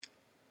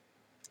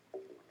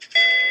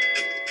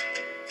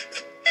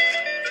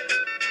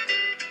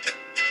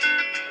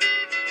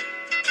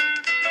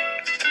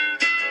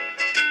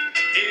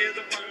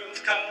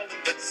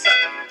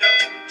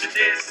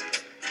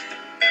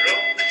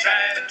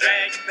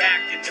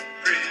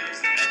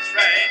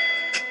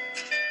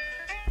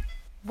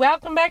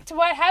Welcome back to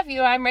What Have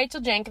You. I'm Rachel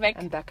Jankovic.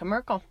 And Becca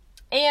Merkel.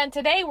 And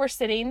today we're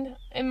sitting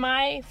in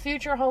my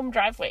future home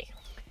driveway.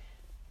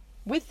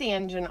 With the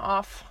engine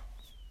off.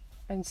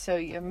 And so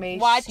you may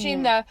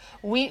watching the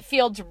wheat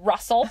fields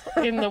rustle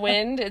in the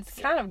wind. It's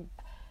kind of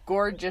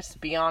gorgeous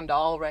beyond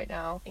all right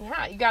now.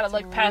 Yeah, you got to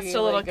look past really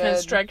a little good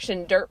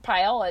construction dirt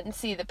pile and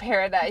see the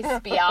paradise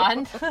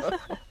beyond.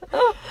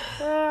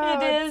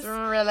 It is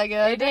really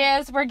good. It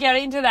is. We're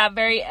getting to that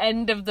very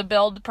end of the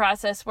build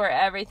process where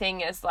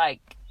everything is like,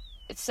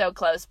 it's so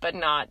close, but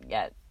not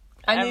yet.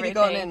 I need to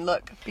go in and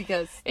look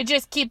because it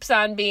just keeps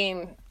on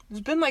being.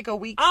 It's been like a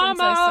week since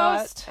I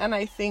saw it, and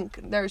I think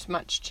there's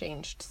much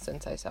changed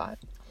since I saw it.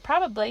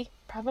 Probably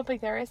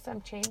there is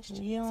some change.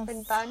 Yes. It's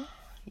been fun.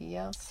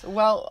 Yes.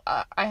 Well,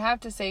 I have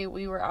to say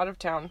we were out of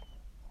town,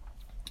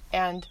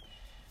 and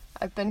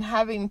I've been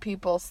having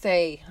people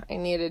say I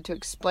needed to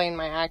explain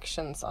my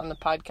actions on the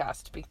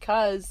podcast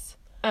because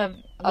of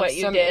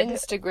some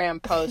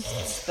Instagram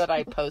posts that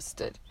I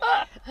posted.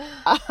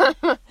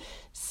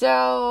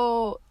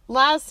 So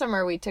last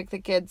summer we took the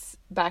kids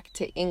back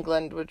to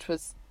England, which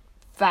was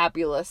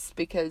fabulous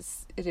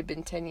because it had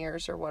been 10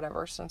 years or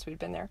whatever since we'd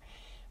been there.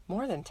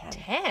 More than 10.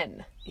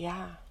 10?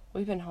 Yeah.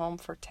 We've been home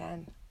for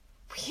 10.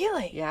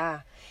 Really?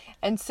 Yeah.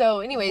 And so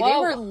anyway, They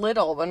were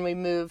little when we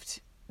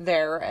moved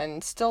there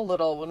and still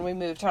little when we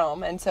moved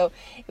home. And so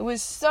it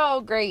was so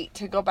great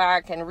to go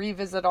back and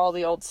revisit all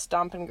the old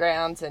stomping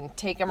grounds and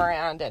take them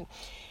around. And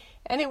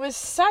it was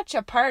such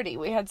a party.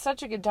 We had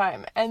such a good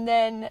time. And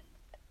then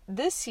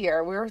this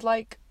year we were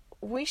like,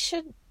 we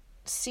should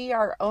see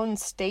our own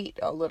state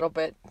a little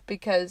bit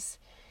because,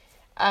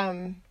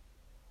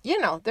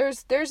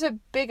 there's a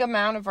big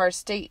amount of our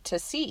state to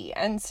see.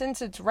 And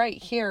since it's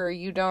right here,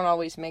 you don't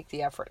always make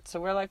the effort. So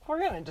we're like, we're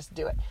going to just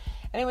do it.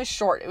 And it was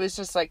short. It was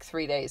just like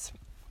 3 days.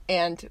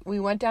 And we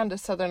went down to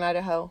southern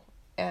Idaho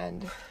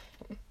and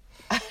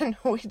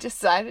we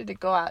decided to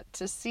go out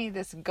to see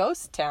this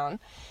ghost town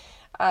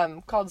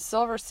called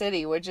Silver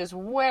City, which is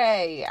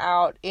way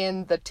out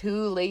in the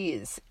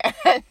Tules.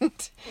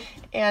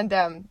 And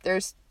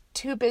there's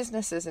 2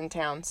 businesses in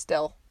town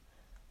still.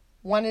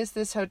 One is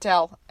this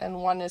hotel,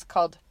 and one is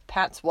called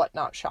Pat's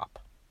Whatnot Shop.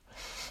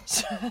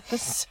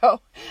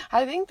 So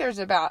I think there's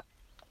about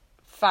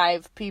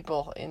 5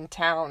 people in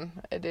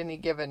town at any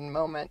given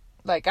moment.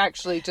 Like,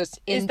 actually just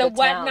in the town. Is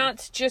the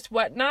Whatnots just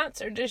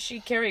Whatnots, or does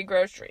she carry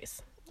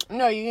groceries?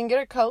 No, you can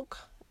get a Coke,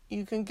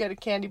 you can get a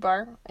candy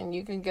bar, and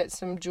you can get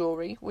some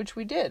jewelry, which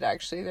we did,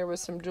 actually. There was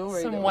some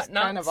jewelry that was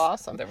kind of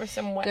awesome. There was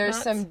some Whatnots? There's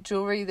some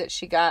jewelry that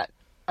she got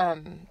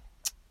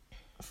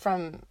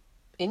from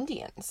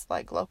Indians,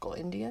 like local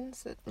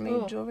Indians that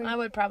made jewelry. I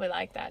would probably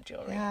like that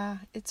jewelry. Yeah,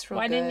 it's real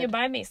good. Why didn't you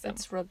buy me some?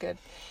 It's real good.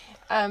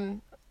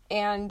 And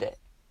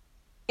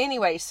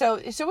anyway, so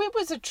it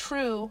was a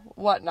true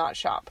Whatnot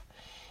shop.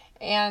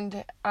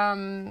 And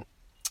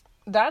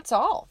that's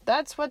all.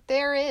 That's what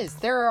there is.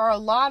 There are a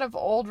lot of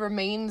old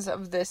remains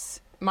of this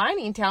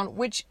mining town,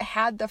 which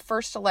had the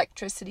first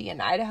electricity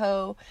in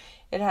Idaho.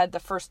 It had the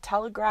first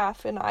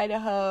telegraph in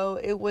Idaho.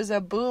 It was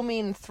a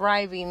booming,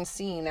 thriving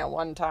scene at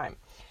one time.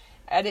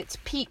 At its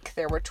peak,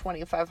 there were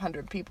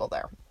 2,500 people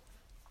there,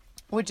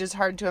 which is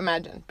hard to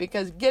imagine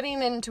because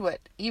getting into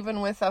it,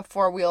 even with a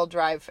 4-wheel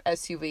drive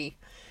SUV,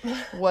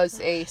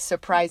 was a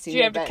surprising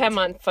event. Did you have to come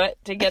on foot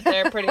to get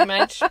there pretty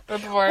much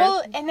before?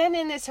 Well, and then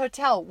in this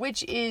hotel,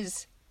 which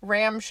is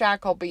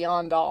ramshackle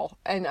beyond all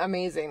and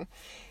amazing,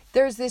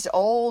 there's this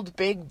old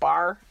big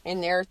bar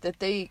in there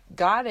that they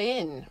got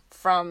in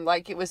from,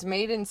 like, it was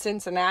made in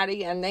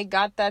Cincinnati and they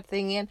got that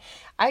thing in.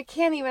 I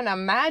can't even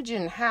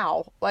imagine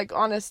how, like,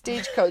 on a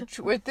stagecoach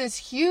with this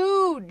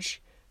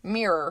huge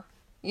mirror,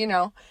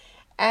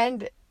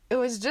 and it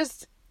was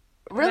just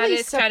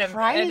really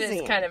surprising. It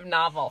is kind of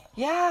novel.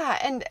 Yeah,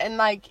 and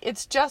like,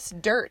 it's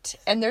just dirt,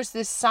 and there's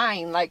this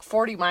sign, like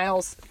 40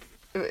 miles,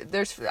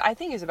 I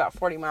think it's about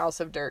 40 miles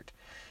of dirt.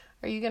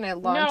 Are you going to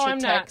launch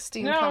a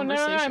texting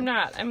conversation? No, I'm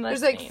not. I'm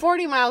listening. There's like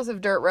 40 miles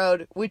of dirt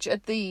road, which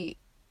at the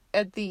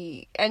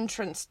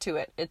entrance to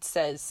it, it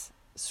says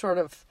sort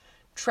of,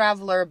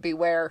 traveler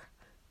beware.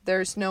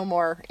 There's no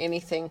more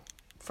anything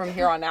from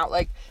here on out.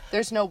 Like,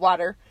 there's no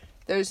water.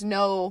 There's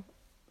no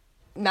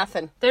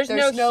nothing. There's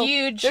no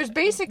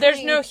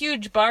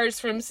huge bars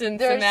from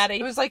Cincinnati.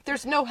 It was like,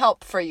 there's no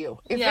help for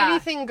you. If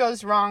anything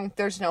goes wrong,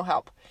 there's no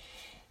help.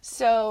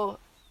 So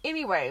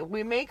anyway,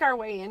 we make our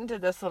way into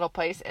this little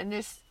place, and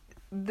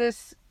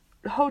this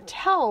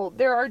hotel,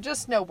 there are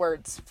just no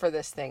words for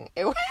this thing.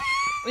 You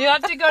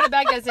have to go to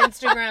Becca's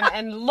Instagram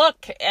and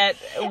look at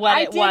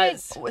what it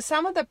was.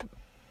 Some of the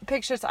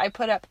pictures I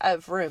put up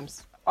of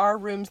rooms are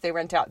rooms they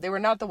rent out. They were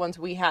not the ones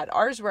we had.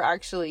 Ours were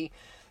actually,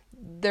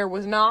 there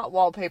was not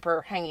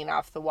wallpaper hanging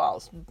off the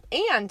walls.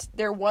 And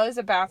there was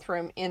a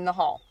bathroom in the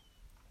hall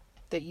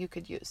that you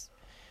could use,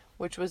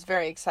 which was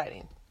very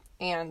exciting.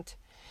 And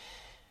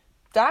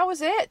that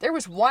was it. There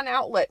was one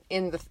outlet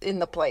in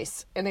the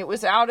place, and it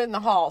was out in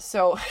the hall,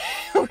 so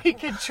we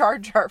could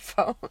charge our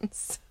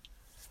phones.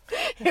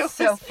 It's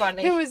so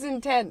funny. It was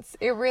intense.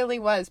 It really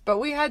was. But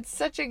we had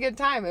such a good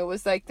time. It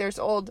was like there's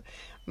old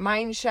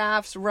mine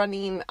shafts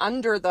running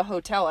under the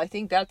hotel. I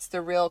think that's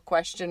the real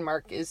question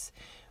mark, is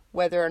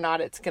whether or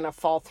not it's going to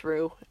fall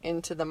through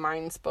into the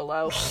mines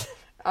below.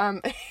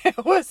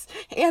 It was,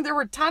 and there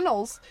were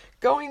tunnels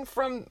going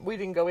from, we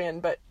didn't go in,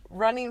 but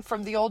running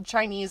from the old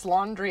Chinese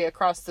laundry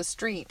across the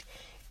street.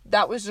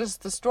 That was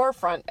just the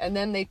storefront. And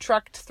then they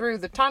trucked through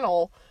the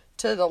tunnel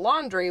to the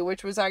laundry,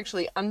 which was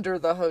actually under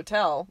the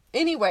hotel.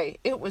 Anyway,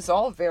 it was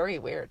all very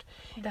weird.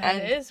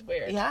 That is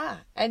weird. Yeah.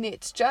 And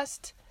it's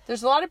just,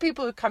 there's a lot of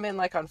people who come in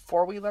like on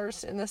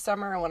 4-wheelers in the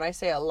summer. And when I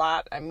say a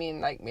lot, I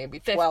mean like maybe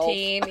 12.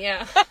 15,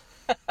 yeah.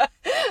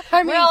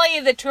 I mean,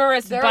 really, the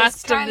tourist there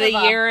bust was of kind the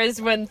of a- year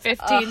is when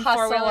 15 a hustle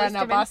four-wheelers and a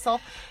come in.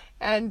 bustle.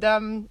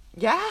 And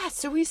yeah,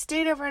 so we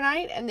stayed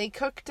overnight and they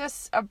cooked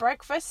us a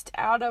breakfast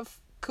out of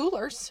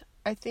coolers,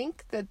 I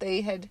think, that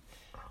they had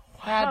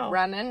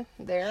running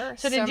there.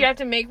 So did you have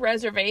to make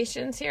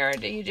reservations here, or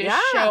do you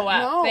just show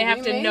up? No, they have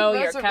we to made know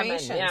you're coming.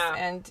 reservations.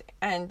 Yeah.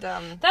 And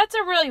That's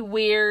a really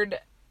weird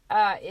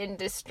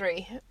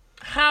industry.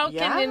 How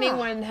can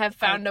anyone have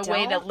found a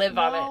way to live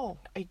on it?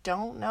 I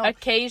don't know.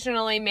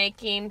 Occasionally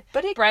making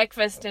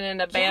breakfast in an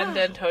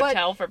abandoned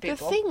hotel for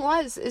people. The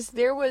thing is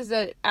there was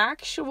an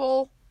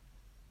actual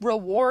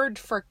reward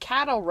for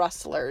cattle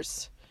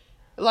rustlers.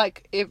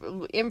 Like,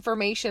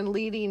 information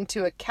leading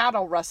to a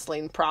cattle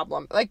rustling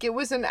problem. Like, it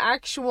was an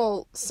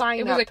actual sign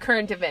It up. was a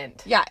current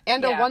event. Yeah,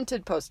 and a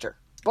wanted poster.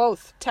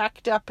 Both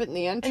tacked up in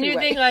the entryway. And you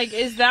think, like,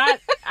 is that...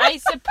 I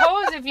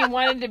suppose if you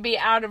wanted to be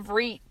out of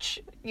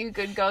reach, you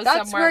could go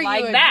somewhere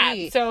like that.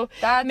 Be. So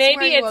That's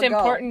maybe where it's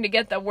important to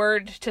get the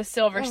word to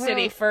Silver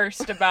City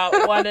first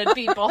about wanted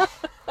people.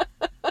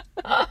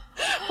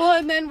 Well,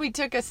 and then we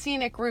took a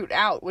scenic route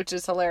out, which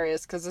is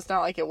hilarious because it's not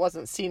like it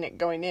wasn't scenic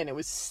going in. It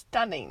was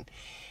stunning.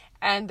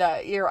 And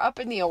you're up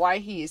in the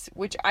Owyhees,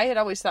 which I had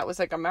always thought was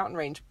like a mountain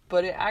range,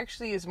 but it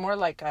actually is more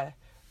like a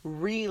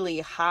really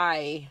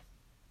high,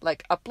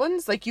 like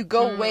uplands. Like you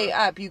go way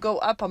up, you go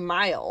up a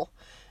mile,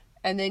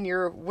 and then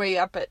you're way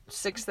up at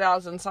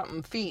 6,000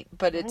 something feet.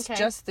 But it's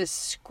just this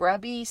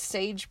scrubby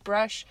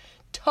sagebrush,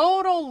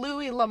 total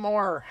Louis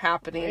L'Amour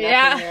happening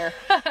up in there.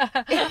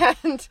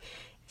 And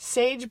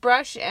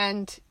sagebrush,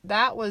 and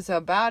that was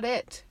about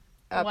it.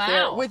 Up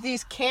there with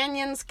these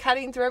canyons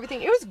cutting through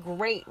everything. It was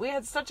great. We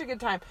had such a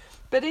good time.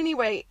 But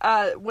anyway,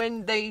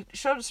 when they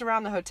showed us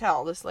around the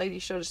hotel, this lady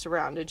showed us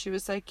around and she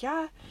was like,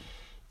 yeah,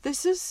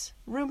 this is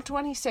room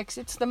 26.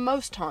 It's the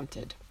most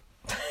haunted.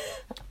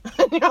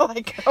 And you're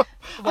like, oh,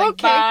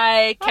 okay.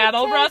 By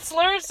cattle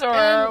rustlers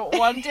or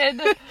wanted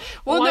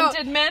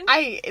men?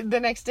 The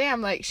next day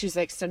I'm like, she's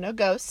like, so no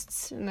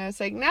ghosts? And I was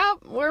like, no,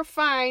 we're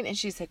fine. And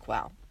she's like,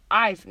 well,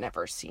 I've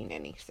never seen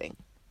anything.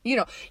 You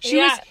know, she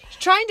was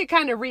trying to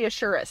kind of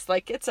reassure us,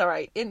 like, it's all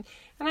right. And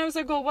I was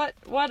like, well,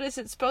 what is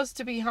it supposed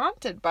to be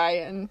haunted by?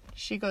 And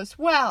she goes,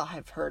 well,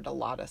 I've heard a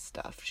lot of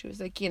stuff. She was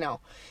like, you know,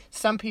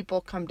 some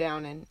people come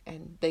down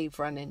and they've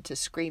run into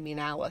Screaming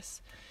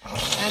Alice.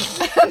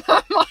 And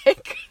I'm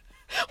like,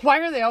 why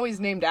are they always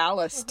named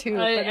Alice, too?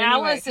 But anyway.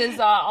 Alice is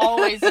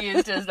always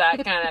used as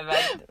that kind of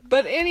a...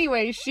 But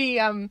anyway, she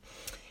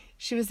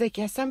was like,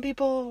 yeah, some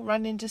people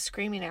run into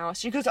Screaming Alice.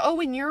 She goes, oh,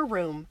 in your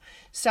room,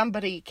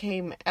 somebody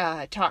came,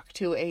 talked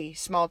to a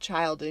small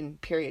child in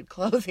period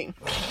clothing.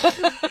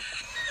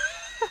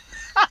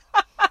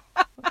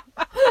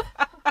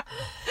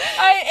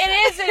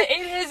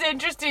 It is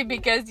interesting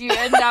because you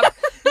end up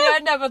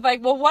with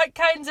like, well, what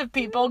kinds of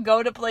people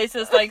go to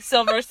places like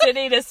Silver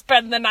City to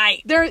spend the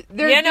night? Becca,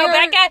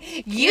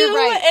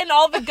 right. And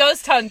all the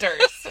ghost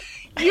hunters.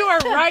 You are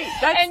right.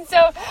 And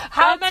so,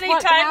 how many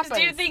times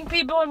do you think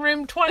people in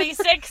room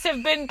 26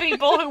 have been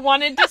people who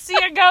wanted to see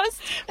a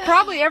ghost?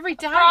 Probably every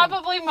time.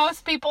 Probably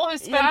most people who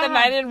spent the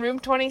night in room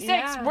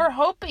 26 were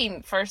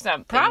hoping for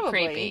something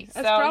creepy.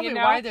 That's probably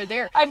why they're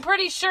there. I'm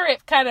pretty sure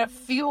it kind of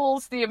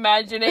fuels the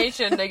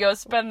imagination to go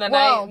spend the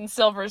night in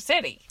Silver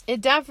City.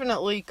 It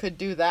definitely could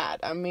do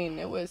that. I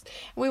mean,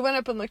 we went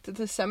up and looked at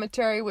the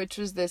cemetery, which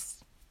was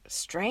this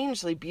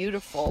strangely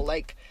beautiful,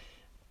 like,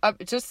 up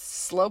just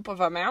slope of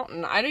a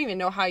mountain. I don't even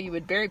know how you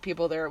would bury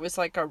people there. It was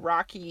like a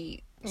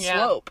rocky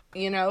slope,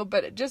 you know,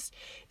 but it just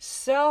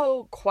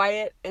so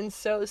quiet and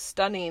so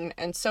stunning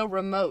and so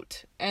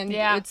remote. And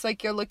it's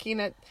like you're looking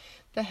at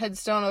the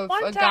headstone of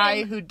a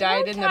guy who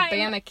died in the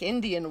Bannock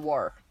Indian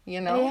War,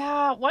 you know?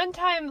 Yeah, one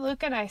time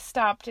Luke and I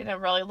stopped in a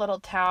really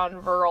little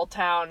rural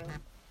town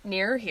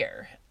near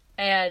here.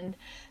 And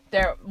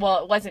it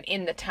wasn't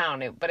in the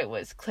town, but it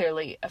was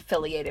clearly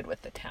affiliated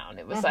with the town.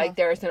 It was like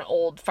there was an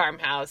old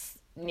farmhouse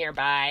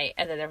nearby,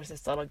 and then there was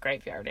this little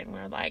graveyard, and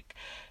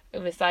it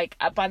was like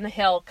up on the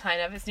hill, kind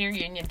of. It's near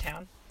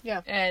Uniontown.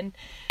 Yeah. And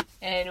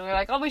we were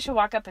like, oh, we should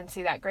walk up and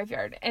see that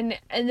graveyard. And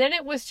then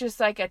it was just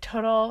like a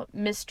total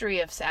mystery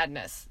of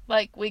sadness.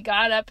 Like, we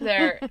got up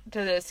there to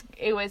this,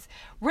 it was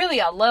really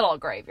a little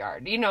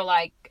graveyard, you know,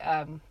 like,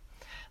 I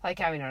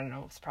mean, I don't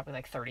know, it was probably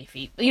like 30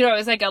 feet. You know, it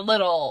was like a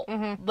little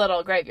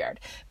graveyard.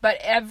 But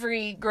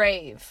every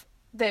grave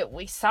that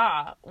we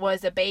saw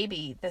was a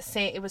baby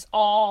it was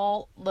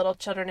all little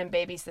children and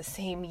babies the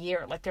same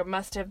year. Like there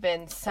must have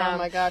been some, oh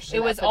my gosh,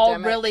 it was all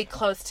really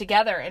close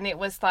together. And it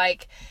was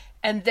like,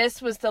 and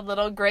this was the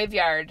little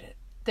graveyard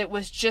that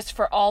was just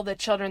for all the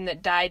children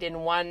that died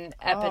in one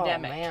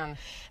epidemic. Oh, man.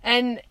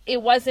 And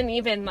it wasn't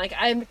even like,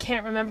 I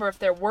can't remember if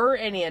there were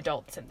any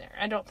adults in there.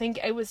 I don't think,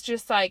 it was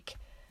just like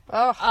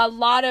a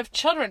lot of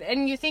children.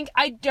 And you think,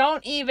 I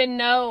don't even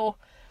know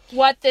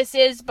what this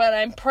is, but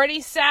I'm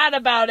pretty sad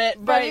about it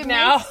right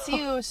now. But it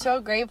makes you so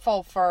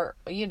grateful for,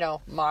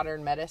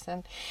 modern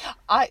medicine.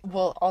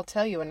 I'll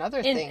tell you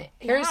another thing.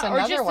 Here's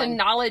another or just one. the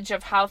knowledge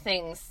of how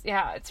things,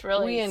 it's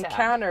really We sad.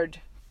 encountered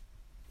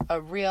a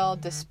real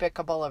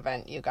despicable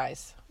event, you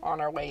guys,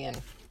 on our way in.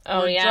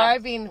 Oh,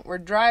 We're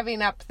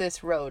driving up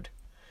this road.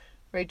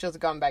 Rachel's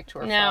gone back to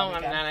her phone No, I'm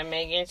again. not. I'm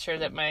making sure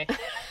that my...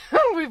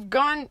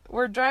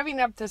 We're driving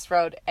up this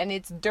road, and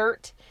it's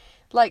dirt,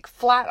 like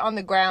flat on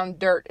the ground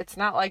dirt. It's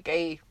not like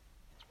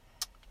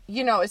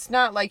it's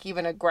not like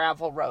even a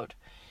gravel road.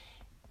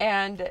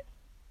 And,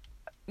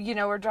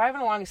 we're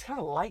driving along. It's kind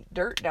of light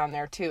dirt down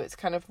there, too. It's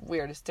kind of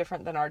weird. It's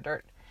different than our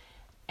dirt.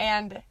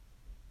 And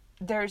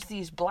there's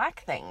these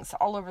black things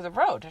all over the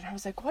road. And I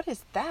was like, what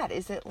is that?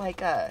 Is it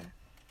like a,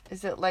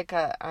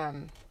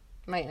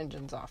 my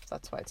engine's off.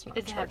 That's why it's not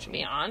charging. It has to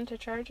be on to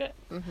charge it?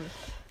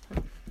 Mm-hmm.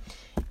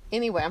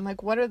 Anyway, I'm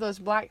like, what are those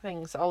black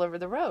things all over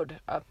the road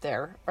up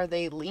there? Are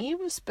they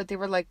leaves? But they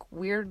were like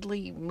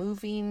weirdly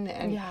moving.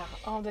 And,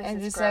 this and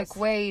is it's gross. like,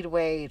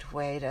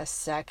 wait a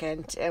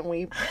second. And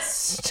we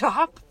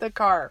stop the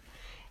car.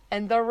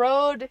 And the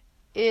road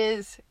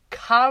is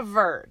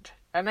covered.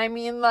 And I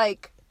mean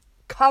like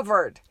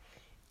covered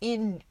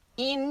in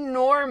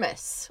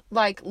enormous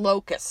like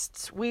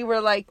locusts. We were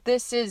like,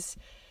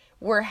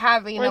 we're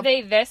having Were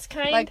they this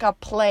kind? like a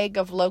plague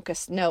of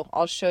locusts. No,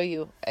 I'll show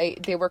you.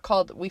 They were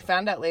called, we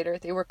found out later,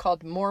 they were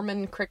called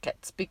Mormon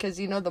crickets, because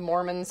the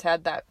Mormons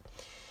had that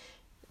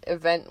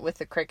event with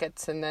the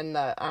crickets, and then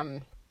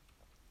the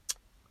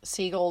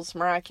seagulls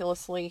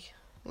miraculously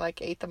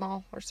like ate them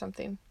all or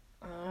something.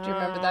 Do you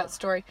remember that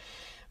story?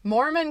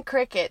 Mormon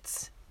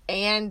crickets,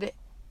 and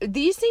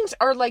these things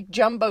are like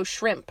jumbo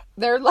shrimp.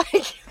 They're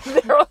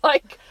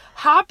like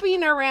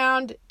hopping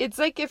around. It's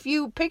like if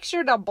you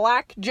pictured a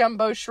black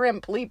jumbo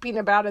shrimp leaping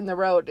about in the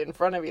road in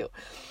front of you.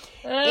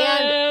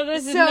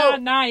 This is not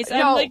nice.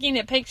 I'm looking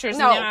at pictures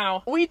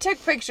now. We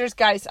took pictures,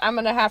 guys. I'm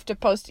going to have to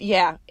post.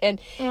 Yeah. And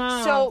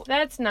so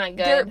that's not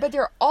good.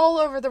 They're all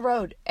over the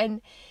road.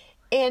 And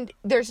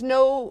there's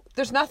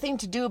nothing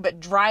to do but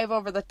drive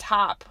over the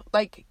top,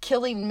 like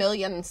killing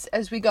millions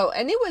as we go.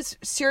 And it was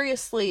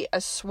seriously a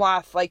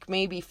swath, like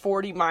maybe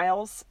 40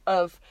 miles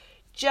of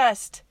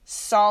just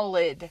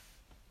solid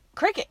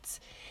crickets.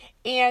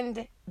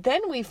 And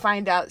then we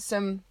find out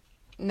some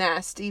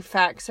nasty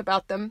facts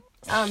about them.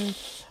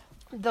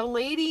 The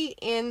lady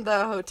in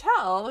the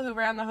hotel, who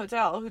ran the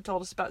hotel, who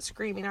told us about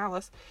Screaming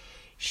Alice,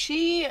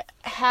 she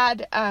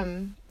had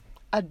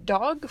a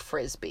dog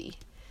frisbee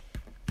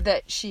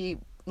that she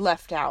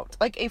left out,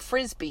 like a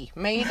frisbee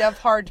made of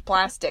hard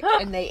plastic,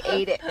 and they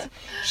ate it.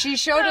 She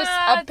showed us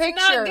a picture.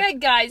 It's not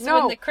good, guys,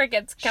 when the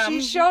crickets come.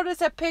 She showed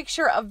us a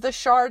picture of the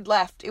shard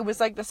left. It was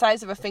like the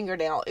size of a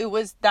fingernail.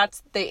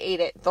 They ate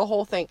it, the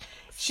whole thing.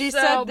 She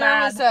said there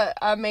was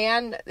a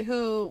man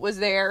who was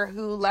there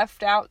who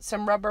left out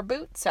some rubber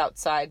boots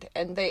outside,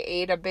 and they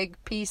ate a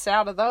big piece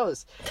out of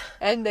those.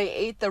 And they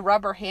ate the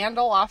rubber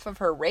handle off of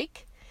her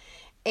rake,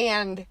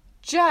 and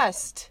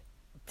just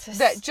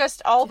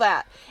all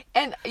that.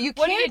 And you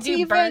what can't do you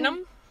do, burn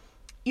them?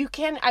 You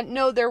can,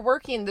 no, they're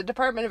working, the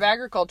Department of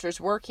Agriculture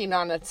is working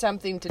on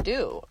something to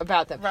do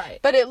about them. Right.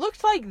 But it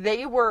looked like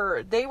they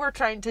were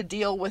trying to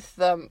deal with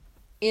them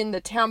in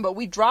the town, but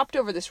we dropped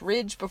over this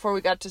ridge before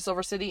we got to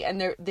Silver City,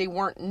 and they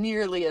weren't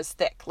nearly as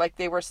thick. Like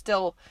they were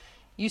still,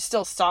 you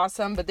still saw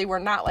some, but they were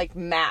not like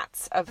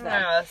mats of them.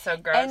 No, that's so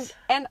gross.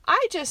 And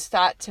I just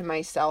thought to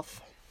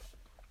myself,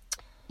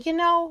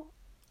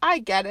 I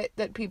get it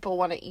that people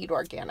want to eat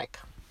organic.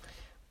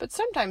 But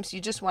sometimes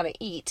you just want to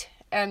eat.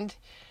 And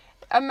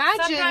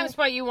imagine... Sometimes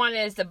what you want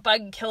is the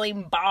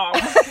bug-killing bomb.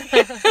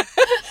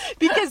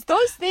 Because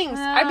those things...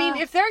 I mean,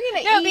 if they're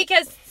going to eat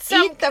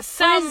the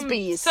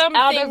frisbees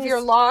out of your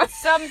lawn...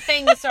 Some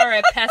things are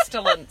a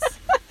pestilence.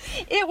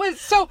 It was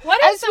so... What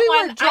is as we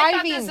were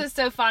driving... I thought this is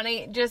so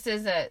funny. Just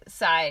as a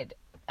side,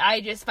 I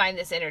just find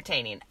this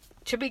entertaining.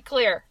 To be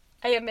clear,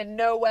 I am in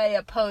no way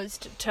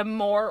opposed to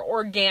more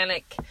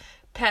organic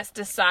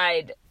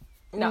pesticide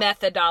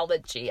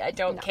methodology. I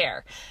don't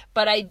care.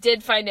 But I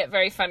did find it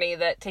very funny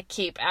that to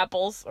keep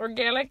apples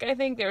organic, I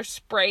think they're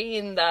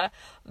spraying the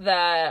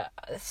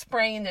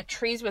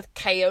trees with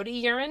coyote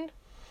urine.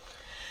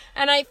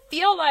 And I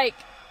feel like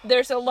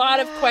there's a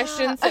lot of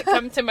questions that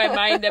come to my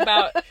mind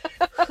about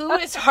who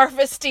is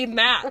harvesting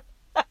that.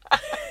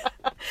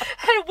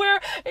 And where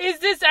is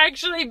this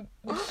actually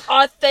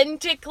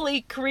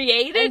authentically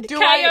created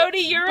coyote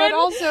urine? But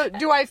also,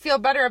 do I feel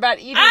better about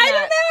eating I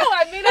that? don't know.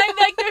 I mean, I'm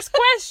like, there's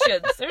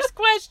questions. There's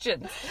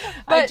questions.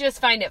 I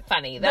just find it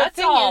funny. That's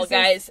all,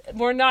 guys.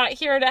 We're not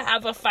here to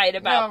have a fight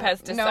about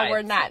pesticides. No,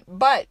 we're not.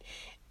 But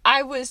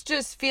I was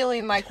just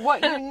feeling like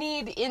what you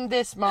need in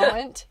this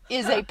moment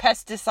is a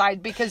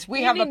pesticide because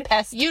we have a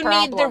pest problem. You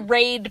need the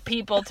raid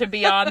people to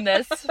be on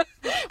this.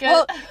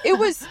 Well,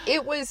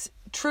 it was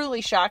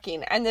truly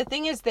shocking. And the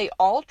thing is, they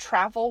all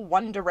travel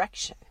one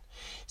direction.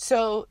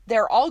 So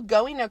they're all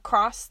going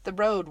across the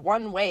road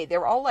one way.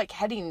 They're all like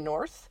heading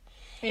north.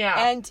 Yeah.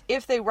 And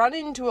if they run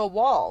into a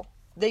wall,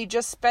 they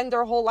just spend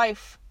their whole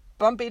life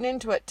bumping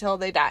into it till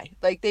they die.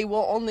 Like they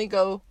will only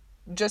go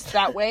just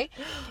that way.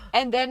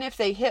 And then if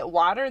they hit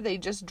water, they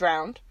just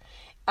drowned.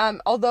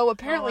 Although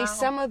apparently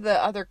some of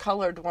the other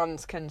colored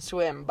ones can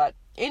swim. But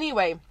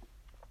anyway,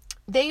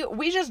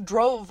 we just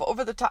drove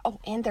over the top. Oh,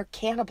 and they're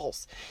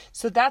cannibals.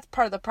 So that's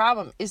part of the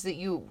problem is that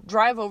you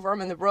drive over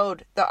them in the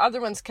road. The other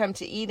ones come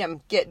to eat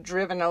them, get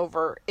driven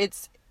over.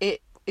 It's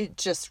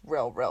just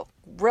real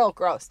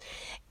gross.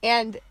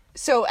 And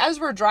so as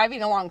we're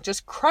driving along,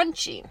 just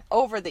crunching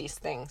over these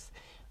things,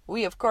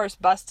 we of course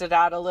busted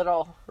out a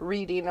little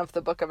reading of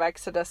the book of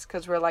Exodus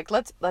because we're like,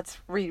 let's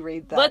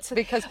reread that.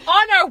 Because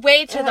on our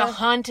way to the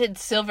haunted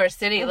Silver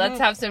City, let's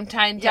have some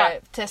time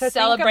to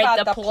celebrate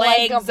the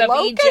plagues of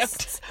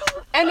Egypt.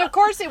 And of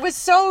course, it was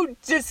so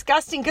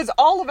disgusting because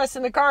all of us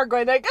in the car are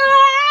going like,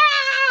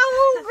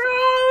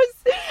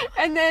 gross.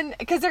 And then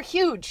because they're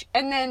huge,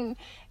 and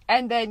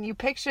then you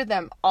picture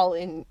them all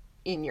in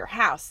your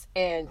house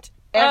and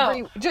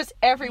just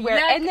everywhere,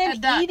 and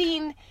then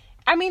eating.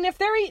 I mean, if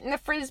they're eating the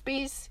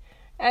Frisbees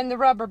and the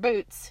rubber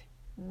boots,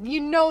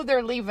 you know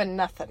they're leaving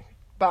nothing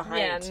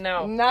behind. Yeah,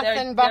 no.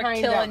 Nothing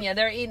behind They're killing them. you.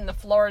 They're eating the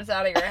floors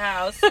out of your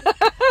house.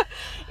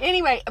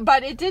 Anyway,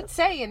 but it did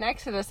say in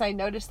Exodus, I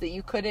noticed that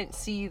you couldn't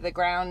see the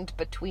ground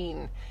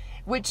between,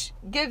 which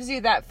gives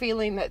you that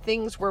feeling that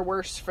things were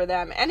worse for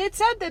them. And it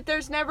said that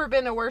there's never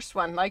been a worse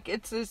one. Like,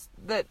 it's just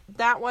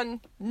that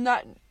one,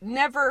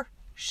 never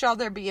shall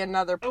there be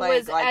another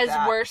plague like that. It was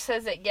as worse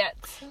as it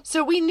gets.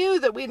 So we knew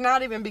that we'd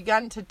not even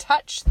begun to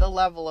touch the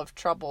level of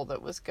trouble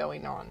that was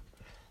going on.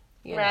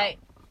 Right.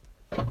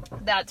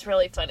 That's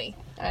really funny.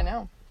 I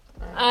know.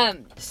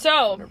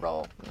 So. I'm gonna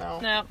roll.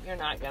 No, you're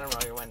not gonna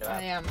roll your window up.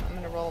 I am. I'm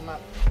gonna roll them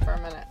up for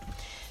a minute.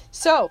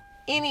 So,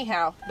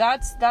 anyhow,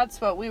 that's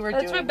what we were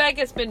doing. That's what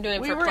Becca's been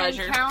doing for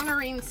pleasure. We were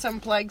encountering some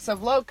plagues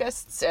of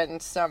locusts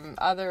and some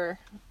other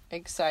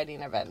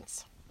exciting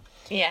events.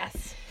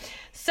 Yes.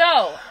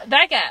 So,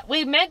 Becca,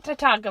 we meant to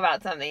talk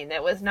about something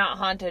that was not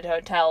haunted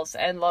hotels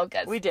and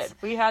locusts. We did.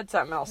 We had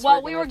something else.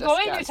 What we were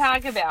going to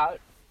talk about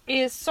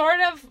is sort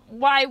of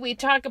why we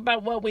talk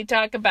about what we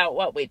talk about,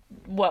 what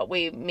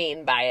we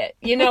mean by it.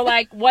 You know,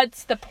 like,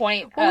 what's the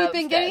point of we've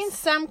been getting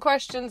some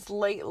questions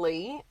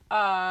lately.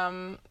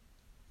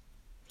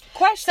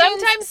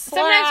 Sometimes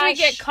we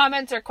get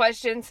comments or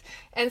questions,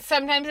 and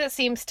sometimes it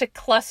seems to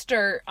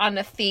cluster on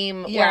a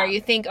theme where you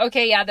think,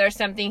 okay, yeah, there's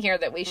something here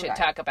that we should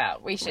talk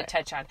about, we should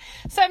touch on.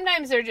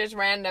 Sometimes they're just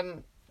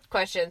random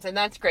questions, and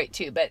that's great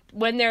too. But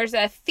when there's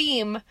a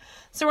theme,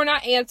 so we're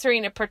not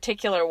answering a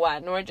particular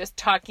one, we're just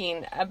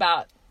talking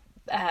about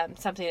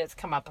something that's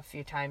come up a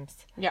few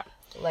times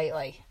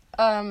lately.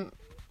 How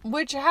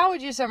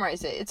would you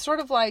summarize it? It's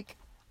sort of like,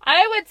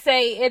 I would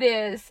say it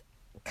is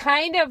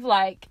kind of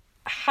like,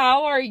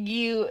 how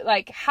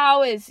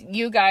is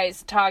you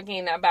guys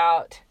talking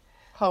about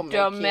homemaking,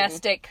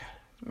 domestic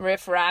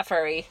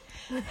riffraffery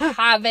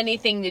have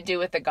anything to do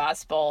with the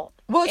gospel?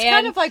 Well, it's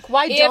kind of like,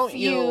 why don't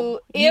you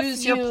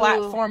use your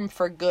platform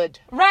for good?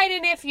 Right,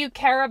 and if you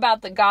care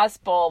about the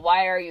gospel,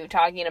 why are you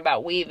talking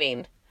about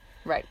weaving?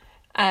 Right.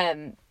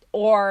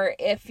 Or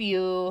if you,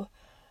 or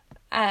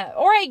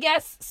I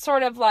guess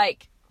sort of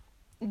like,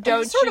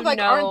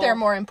 aren't there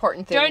more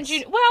important things? Don't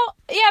you? Well,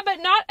 yeah, but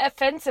not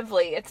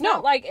offensively. It's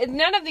not like,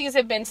 none of these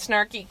have been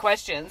snarky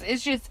questions.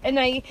 It's just, and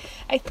I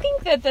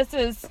think that this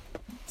is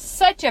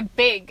such a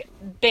big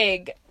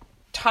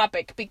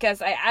topic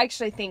because I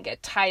actually think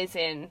it ties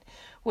in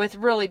with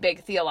really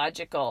big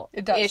theological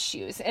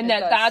issues. And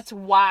that's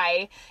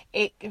why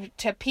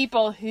to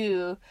people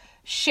who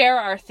share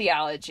our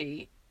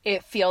theology,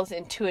 it feels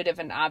intuitive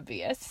and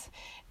obvious.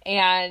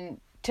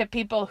 And to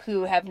people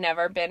who have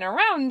never been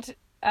around,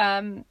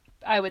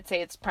 I would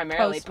say it's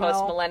primarily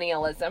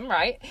postmillennialism,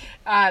 right?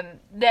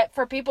 That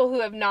for people who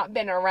have not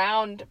been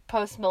around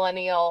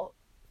postmillennial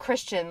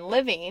Christian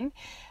living,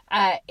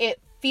 it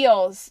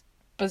feels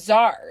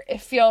bizarre.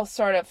 It feels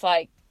sort of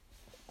like,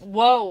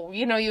 whoa,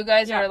 you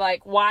guys are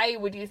like, why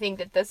would you think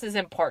that this is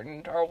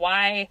important? Or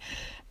why?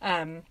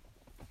 And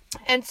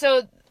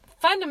so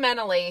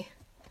fundamentally,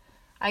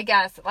 I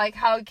guess, like,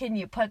 how can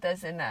you put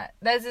this in that?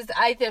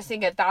 I just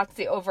think that's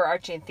the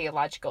overarching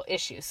theological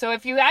issue. So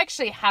if you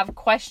actually have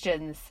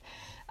questions,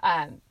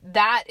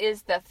 that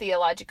is the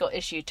theological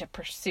issue to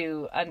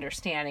pursue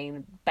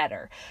understanding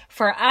better.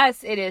 For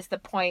us, it is the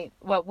point,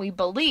 what we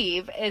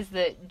believe is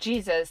that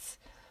Jesus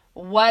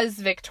was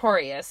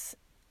victorious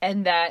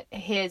and that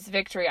his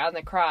victory on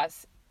the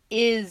cross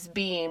is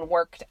being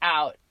worked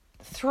out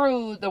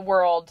through the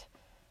world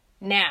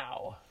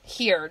now,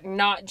 here,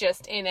 not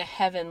just in a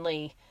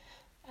heavenly...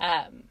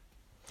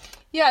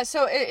 Yeah,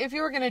 so if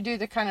you were going to do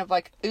the kind of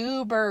like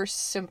uber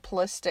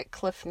simplistic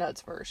Cliff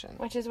Notes version.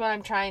 Which is what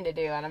I'm trying to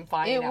do, and I'm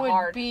finding it would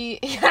hard.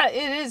 Yeah,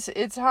 it is.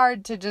 It's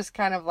hard to just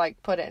kind of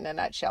like put it in a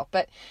nutshell.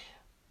 But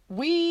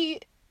we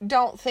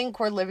don't think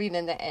we're living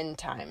in the end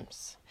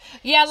times.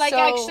 Yeah, like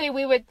actually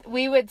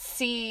we would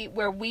see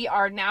where we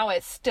are now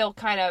as still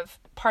kind of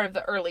part of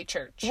the early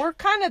church. We're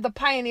kind of the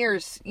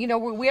pioneers. You know,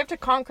 we have to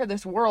conquer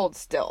this world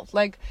still.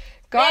 Like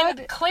God...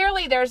 And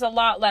clearly there's a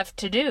lot left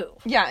to do.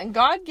 Yeah, and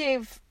God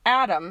gave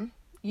Adam...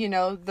 you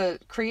know, the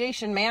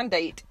creation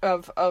mandate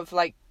of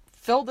like,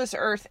 fill this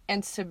earth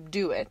and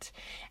subdue it.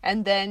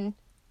 And then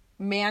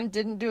man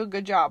didn't do a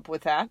good job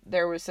with that.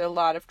 There was a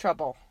lot of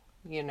trouble,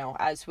 you know,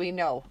 as we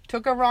know.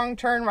 Took a wrong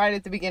turn right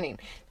at the beginning.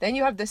 Then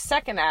you have the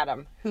second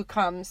Adam who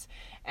comes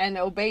and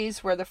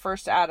obeys where the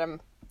first Adam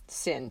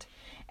sinned.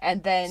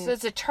 And then... So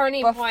it's a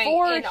turning point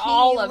in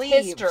all of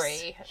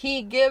history.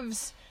 He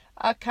gives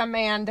a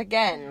command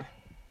again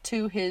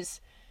to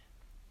his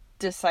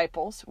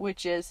disciples,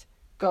 which is,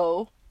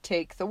 go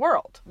take the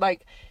world.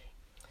 Like,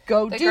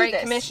 go do this. The Great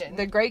Commission.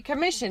 The Great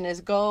Commission is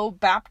go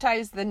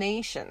baptize the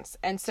nations.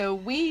 And so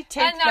we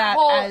take that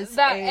as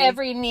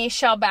every knee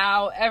shall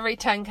bow, every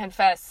tongue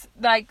confess.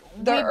 Like,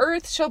 the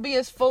earth shall be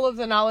as full of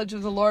the knowledge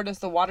of the Lord as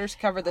the waters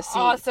cover the sea.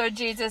 Also,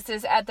 Jesus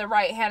is at the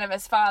right hand of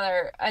his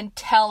Father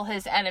until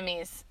his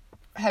enemies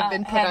have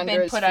been put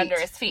under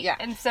his feet. Yeah.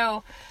 And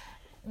so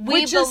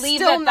we believe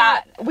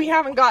that we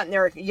haven't gotten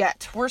there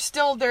yet.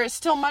 There is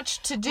still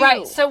much to do.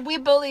 Right. So we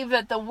believe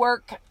that the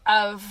work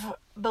of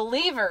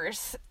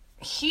believers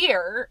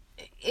here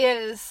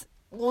is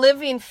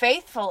living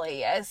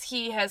faithfully as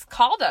he has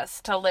called us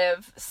to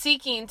live,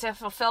 seeking to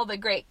fulfill the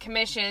Great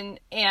Commission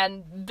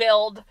and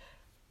build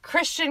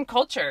Christian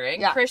culture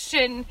and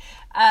Christian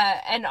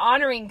and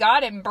honoring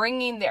God and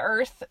bringing the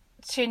earth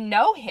to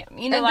know him.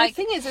 You know, and like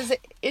the thing is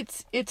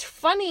it's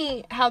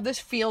funny how this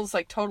feels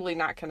like totally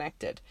not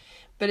connected.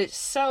 But it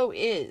so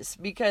is,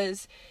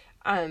 because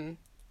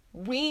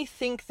we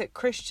think that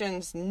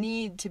Christians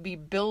need to be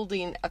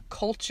building a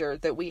culture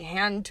that we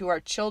hand to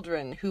our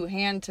children, who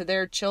hand to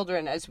their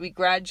children as we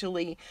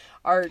gradually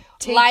are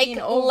taking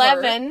over. Like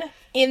leaven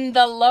in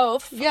the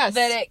loaf, yes,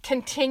 that it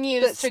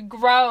continues to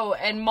grow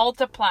and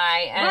multiply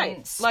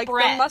and spread.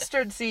 Like the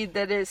mustard seed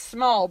that is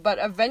small, but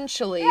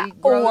eventually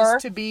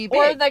grows to be big.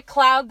 Or the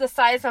cloud the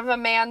size of a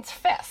man's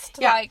fist.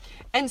 Yeah.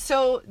 And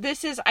so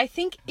this is, I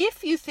think,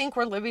 if you think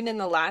we're living in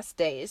the last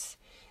days,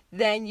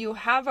 then you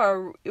have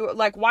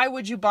why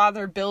would you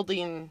bother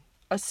building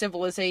a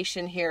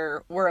civilization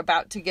here? We're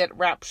about to get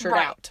raptured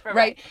out,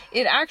 right?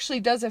 It actually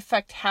does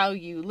affect how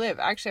you live.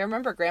 Actually, I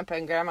remember Grandpa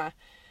and Grandma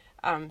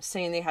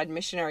saying they had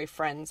missionary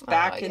friends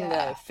back in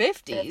the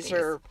 50s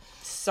or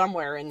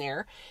somewhere in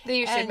there.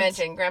 You should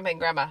mention Grandpa and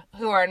Grandma,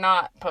 who were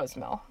not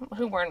post-mill.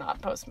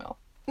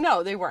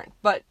 No, they weren't.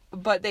 But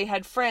they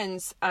had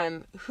friends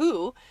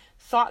who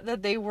thought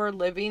that they were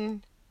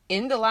living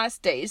in the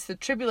last days. The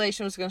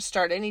tribulation was going to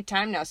start any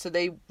time now, so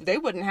they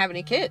wouldn't have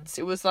any kids.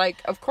 It was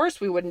like, of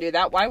course we wouldn't do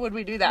that. Why would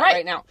we do that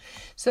right now?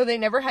 So they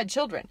never had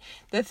children.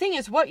 The thing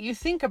is, what you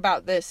think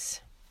about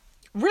this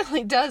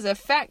really does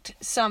affect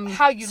some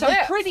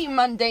pretty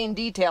mundane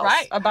details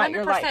about 100%.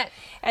 Your life.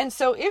 And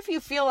so if you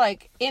feel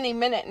like any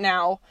minute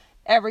now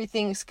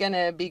everything's going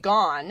to be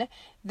gone,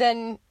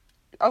 then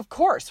of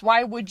course,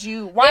 why would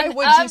you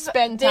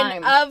spend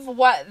time? Of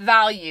what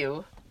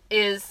value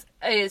is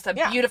a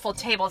beautiful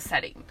table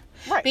setting.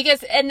 Right. Because,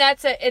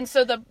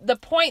 so the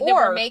point that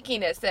we're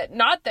making is that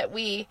not that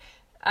we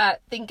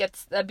think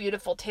it's a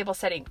beautiful table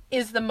setting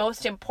is the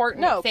most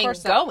important thing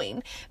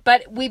going,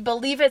 but we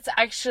believe it's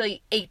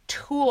actually a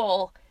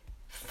tool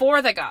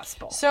for the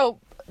gospel. So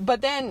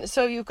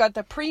you've got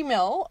the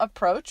pre-mill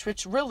approach,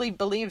 which really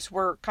believes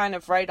we're kind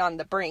of right on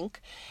the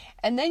brink.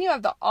 And then you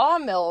have the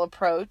mill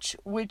approach,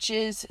 which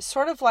is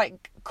sort of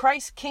like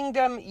Christ's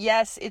kingdom.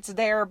 Yes, it's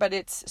there, but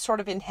it's sort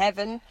of in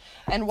heaven.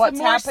 And what's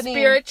happening,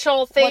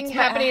 spiritual thing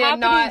happening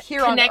and not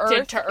here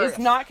connected to earth. Is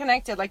not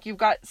connected. Like you've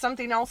got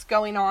something else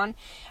going on,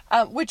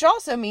 which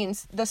also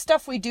means the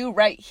stuff we do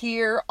right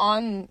here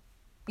on,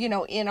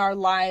 in our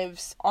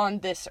lives on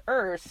this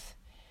earth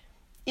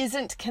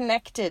isn't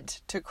connected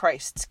to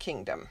Christ's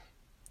kingdom.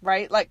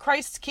 Right? Like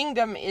Christ's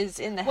kingdom is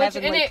in the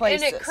heavenly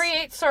places. And it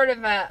creates sort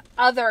of a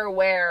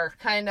otherwhere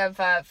kind of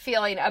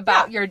feeling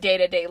about your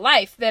day-to-day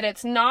life, that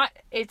it's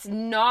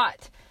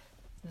not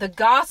the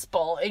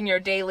gospel in your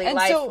daily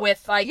life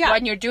with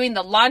when you're doing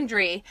the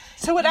laundry.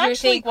 So it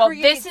actually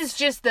this is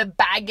just the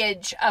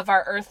baggage of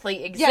our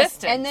earthly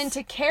existence. Yes, and then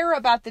to care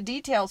about the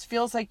details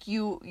feels like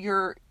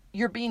you're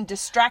being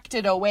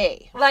distracted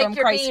away from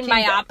you're Christ's being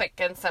kingdom.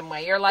 Myopic in some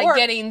way. You're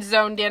getting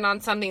zoned in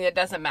on something that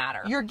doesn't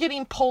matter. You're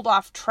getting pulled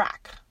off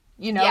track.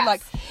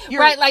 Yes.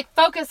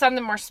 Focus on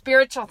the more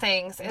spiritual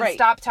things and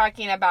stop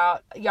talking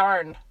about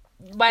yarn.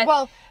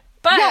 But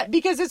But yeah,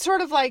 because it's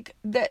sort of like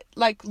that.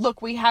 Like,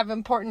 look, we have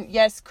important,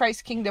 yes,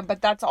 Christ's kingdom,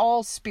 but that's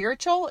all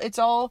spiritual. It's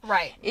all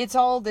right. It's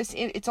all this.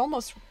 It's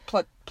almost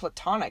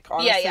platonic,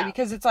 honestly,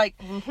 because it's like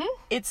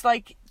it's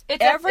like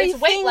everything.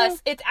 It's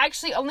weightless. It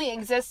actually only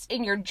exists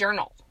in your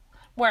journal,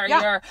 where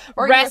you're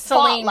or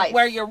wrestling, your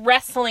where you're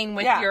wrestling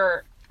with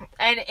your,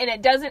 and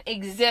it doesn't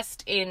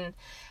exist in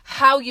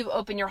how you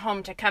open your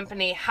home to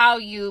company, how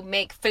you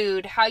make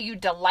food, how you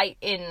delight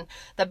in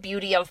the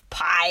beauty of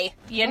pie.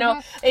 You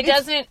know, it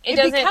doesn't.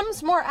 It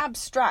becomes more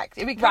abstract.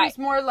 It becomes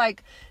more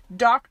like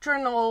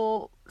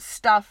doctrinal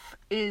stuff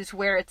is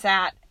where it's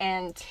at,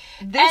 and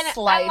this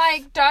life, and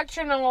like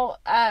doctrinal,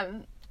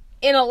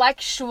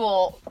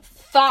 intellectual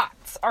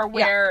thoughts are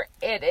where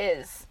it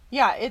is.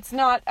 Yeah, it's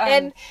not.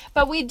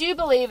 But we do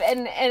believe,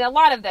 and a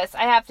lot of this,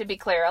 I have to be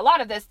clear, a lot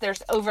of this,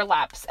 there's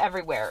overlaps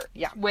everywhere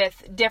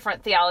with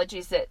different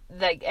theologies that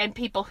and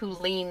people who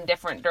lean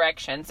different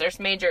directions. There's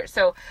major,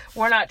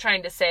 we're not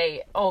trying to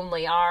say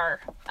only our,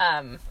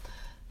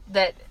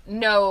 that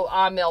no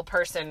Amil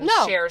person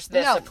shares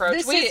this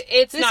approach.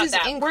 It's not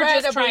that. We're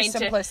just trying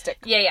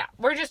simplistic.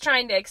 We're just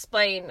trying to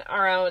explain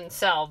our own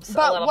selves a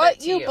but little what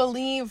bit to you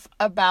believe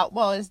about,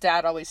 well, as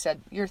Dad always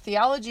said, your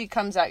theology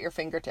comes at your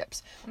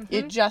fingertips.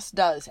 It just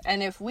does.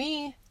 And if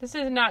we... This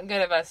is not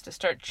good of us to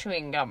start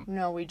chewing gum.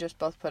 No, we just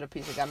both put a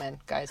piece of gum in.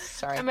 Guys,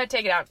 sorry. I'm going to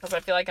take it out because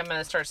I feel like I'm going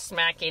to start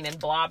smacking and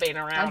blobbing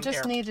around. I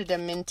just needed a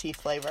minty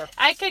flavor.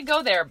 I could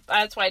go there.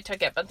 That's why I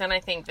took it. But then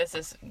I think this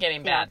is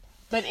getting bad.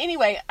 But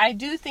anyway, I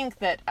do think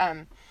that...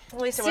 at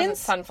least it wasn't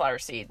sunflower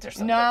seeds or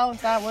something. No,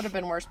 that would have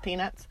been worse.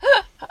 Peanuts.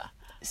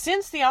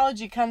 Since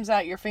theology comes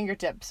at your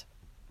fingertips,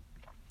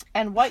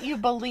 and what you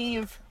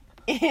believe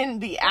in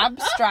the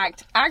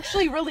abstract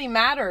actually really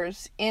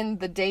matters in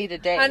the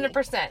day-to-day.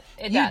 100%.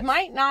 It does. You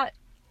might not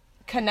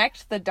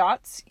connect the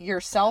dots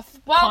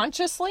yourself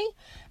consciously,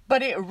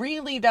 but it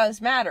really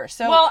does matter.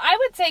 So, well, I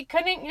would say,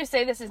 couldn't you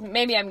say, this is,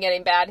 maybe I'm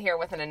getting bad here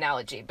with an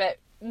analogy, but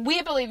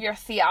we believe your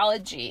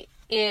theology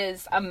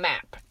is a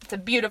map. It's a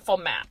beautiful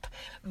map,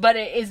 but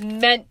it is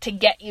meant to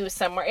get you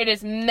somewhere. It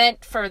is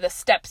meant for the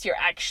steps you're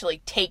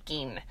actually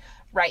taking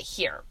right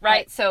here,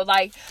 right? So,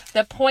 like,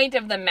 the point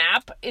of the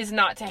map is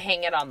not to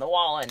hang it on the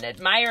wall and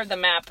admire the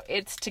map.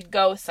 It's to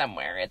go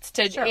somewhere. It's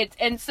to,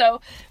 and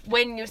so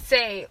when you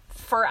say,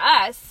 for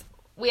us,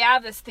 we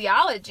have this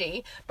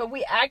theology, but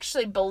we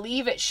actually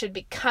believe it should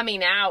be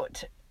coming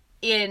out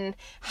in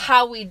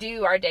how we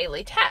do our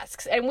daily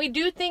tasks. And we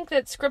do think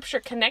that Scripture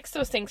connects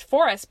those things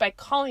for us by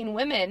calling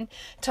women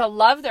to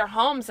love their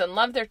homes and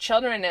love their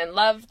children and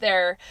love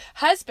their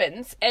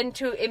husbands. And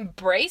to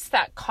embrace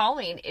that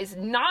calling is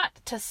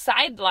not to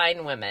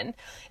sideline women.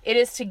 It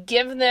is to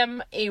give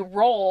them a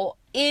role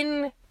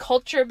in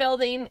culture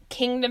building,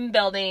 kingdom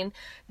building,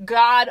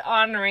 God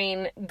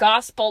honoring,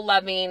 gospel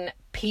loving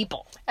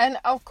people. And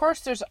of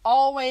course, there's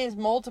always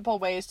multiple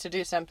ways to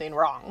do something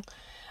wrong.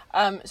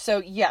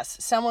 So yes,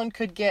 someone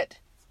could get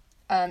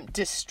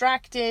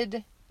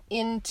distracted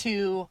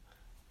into,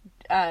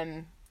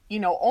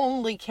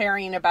 only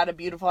caring about a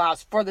beautiful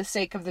house for the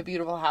sake of the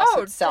beautiful house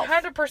itself.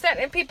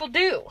 100%. And people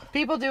do.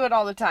 People do it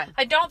all the time.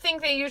 I don't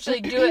think they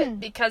usually do it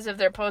because of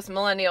their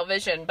postmillennial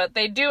vision, but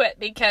they do it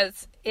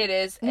because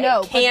it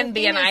can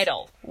be an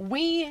idol.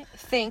 We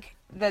think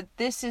that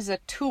this is a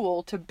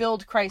tool to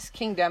build Christ's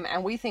kingdom,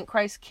 and we think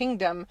Christ's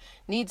kingdom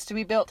needs to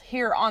be built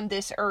here on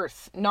this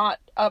earth, not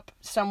up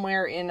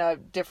somewhere in a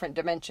different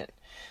dimension.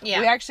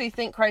 Yeah. We actually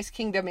think Christ's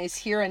kingdom is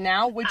here and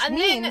now, which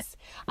means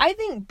I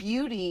think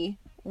beauty,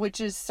 which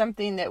is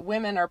something that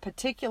women are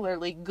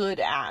particularly good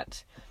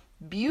at,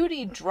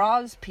 beauty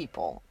draws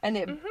people, and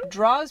it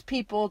draws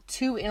people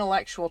to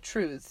intellectual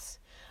truths.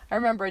 I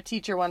remember a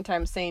teacher one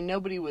time saying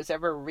nobody was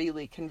ever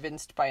really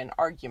convinced by an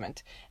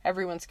argument.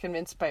 Everyone's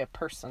convinced by a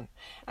person.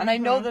 And I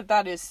know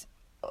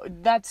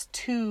that's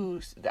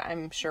too,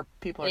 I'm sure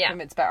people are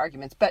convinced by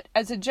arguments. But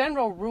as a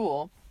general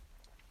rule,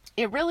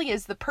 it really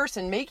is the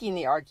person making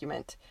the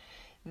argument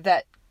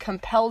that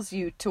compels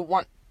you to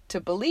want to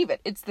believe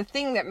it. It's the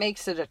thing that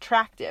makes it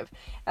attractive.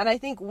 And I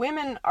think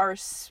women are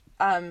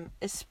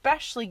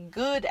especially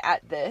good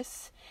at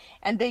this,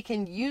 and they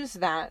can use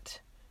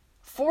that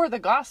for the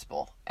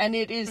gospel. And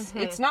it is,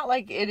 it's not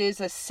like it is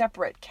a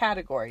separate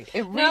category.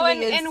 It really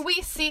is. And we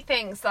see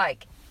things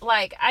like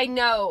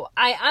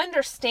I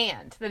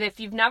understand that if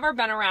you've never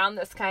been around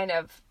this kind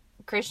of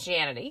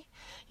Christianity,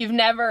 you've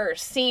never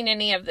seen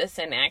any of this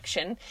in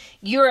action,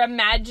 you're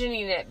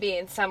imagining it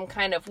being some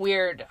kind of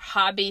weird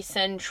hobby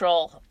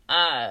central,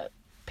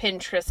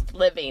 Pinterest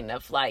living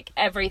of like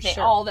everything,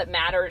 all that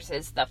matters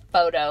is the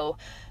photo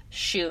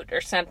shoot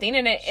or something,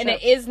 and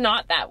it is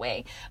not that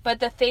way.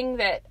 But the thing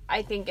that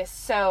I think is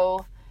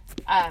so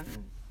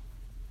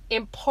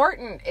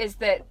important is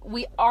that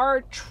we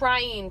are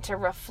trying to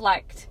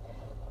reflect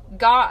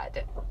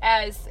God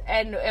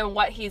and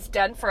what He's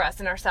done for us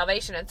in our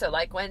salvation. And so,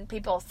 like, when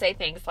people say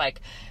things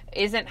like,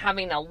 "Isn't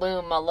having a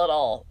loom a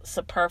little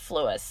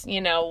superfluous?"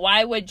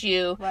 Why would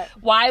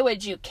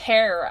you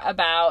care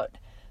about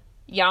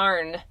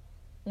yarn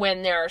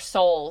when there are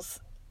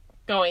souls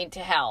going to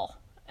hell?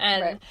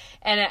 And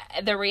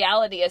the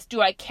reality is,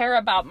 do I care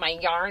about my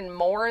yarn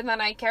more than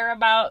I care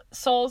about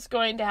souls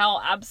going to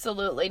hell?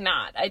 Absolutely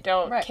not. I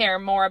don't care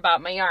more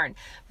about my yarn.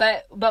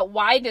 But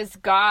why does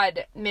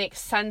God make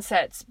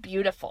sunsets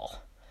beautiful?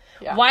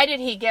 Yeah. Why did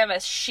he give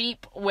us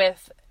sheep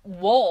with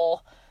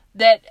wool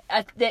that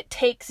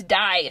takes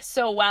dye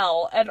so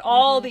well, and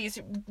all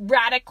these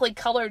radically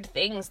colored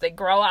things that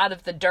grow out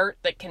of the dirt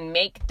that can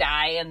make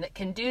dye and that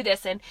can do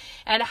this, and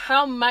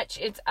how much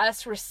it's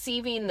us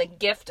receiving the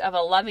gift of a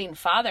loving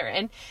Father,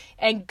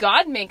 and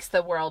God makes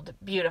the world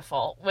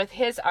beautiful with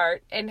his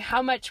art, and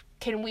how much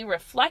can we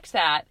reflect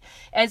that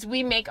as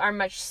we make our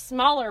much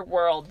smaller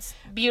worlds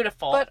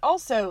beautiful? But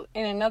also,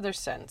 in another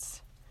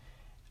sense,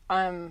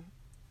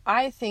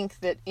 I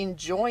think that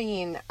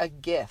enjoying a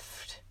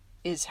gift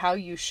is how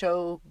you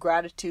show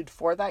gratitude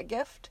for that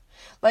gift.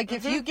 Like,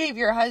 if you gave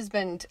your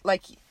husband,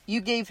 like,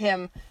 you gave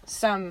him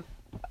some,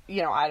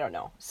 I don't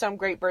know, some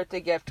great birthday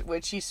gift,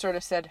 which he sort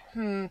of said,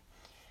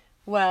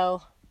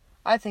 well,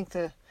 I think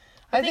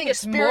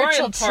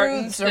spiritual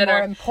truths are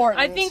more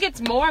important. I think it's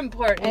more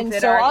important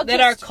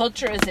that our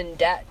culture is in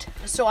debt.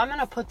 So I'm going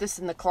to put this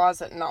in the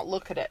closet and not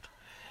look at it.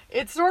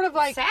 It's sort of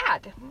like...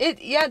 sad.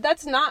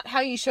 That's not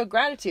how you show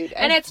gratitude.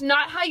 And it's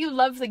not how you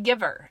love the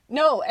giver.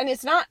 No, and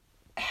it's not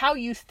how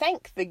you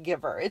thank the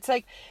giver. It's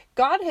like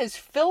God has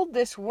filled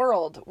this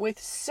world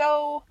with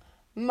so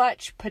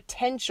much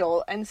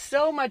potential and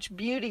so much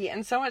beauty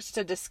and so much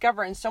to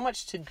discover and so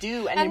much to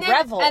do and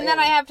revel in. And then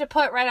I have to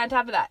put right on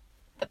top of that,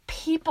 the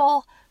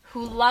people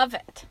who love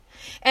it,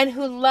 and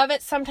who love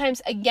it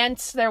sometimes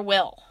against their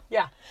will.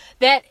 Yeah.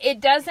 That it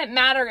doesn't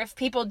matter if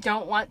people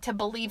don't want to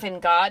believe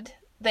in God,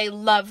 they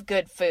love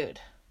good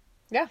food.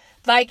 Yeah.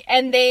 Like,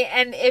 and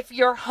if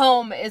your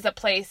home is a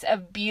place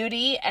of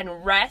beauty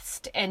and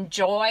rest and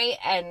joy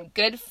and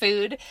good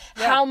food,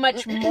 how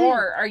much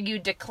more are you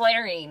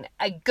declaring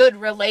a good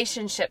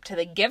relationship to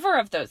the giver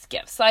of those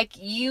gifts?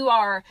 Like, you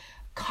are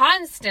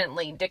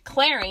constantly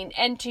declaring,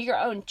 and to your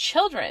own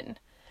children,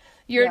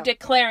 you're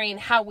declaring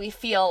how we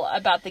feel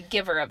about the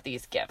giver of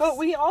these gifts. But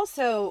we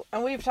also,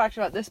 and we've talked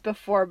about this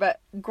before,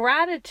 but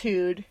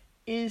gratitude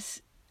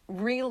is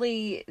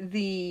really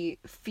the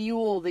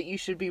fuel that you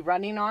should be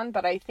running on.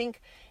 But I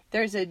think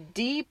there's a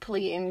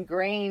deeply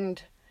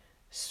ingrained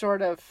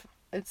sort of,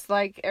 it's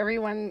like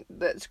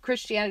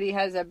Christianity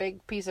has a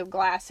big piece of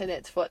glass in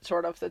its foot,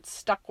 sort of, that's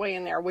stuck way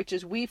in there, which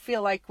is we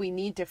feel like we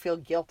need to feel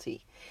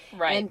guilty.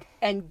 Right.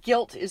 And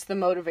guilt is the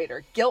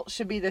motivator. Guilt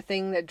should be the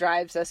thing that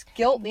drives us.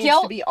 Guilt needs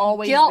to be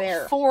always there.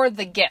 Guilt for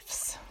the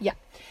gifts. Yeah.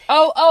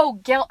 Oh,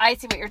 guilt. I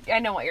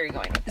know what you're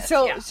going with this.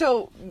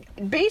 So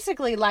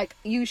basically, like,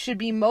 you should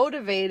be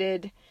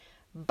motivated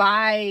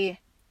by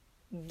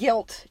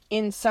guilt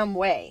in some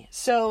way.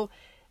 So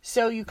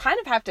you kind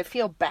of have to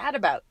feel bad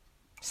about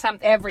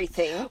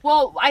everything.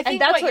 Well, I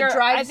think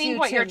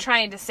what you're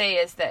trying to say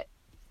is that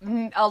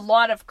a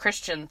lot of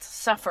Christians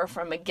suffer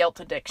from a guilt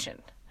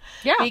addiction.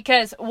 Yeah.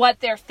 Because what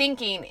they're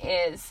thinking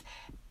is,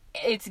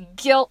 it's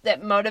guilt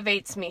that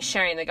motivates me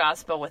sharing the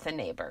gospel with a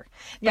neighbor.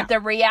 But the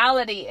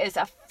reality is,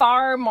 a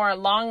far more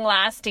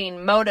long-lasting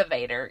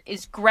motivator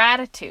is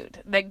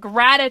gratitude. The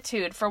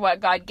gratitude for what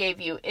God gave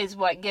you is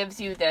what gives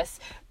you this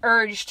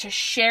urge to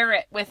share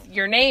it with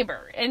your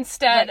neighbor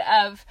instead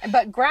of...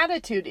 But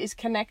gratitude is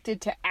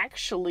connected to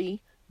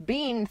actually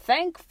being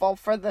thankful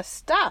for the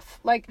stuff.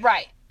 Like,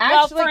 right.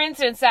 Actually, well, for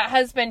instance, that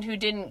husband who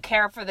didn't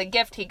care for the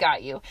gift he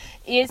got you,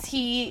 is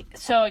he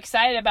so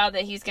excited about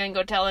that he's going to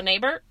go tell a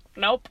neighbor?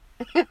 Nope.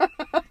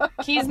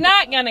 He's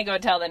not going to go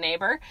tell the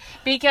neighbor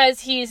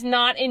because he's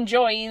not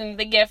enjoying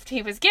the gift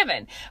he was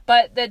given.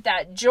 But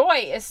that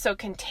joy is so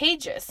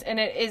contagious, and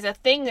it is a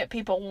thing that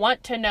people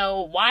want to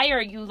know. Why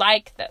are you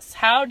like this?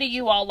 How do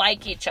you all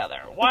like each other?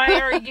 Why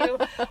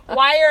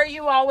are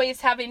you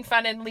always having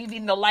fun and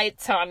leaving the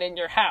lights on in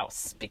your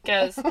house?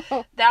 Because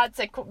that's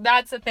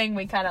a thing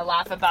we kind of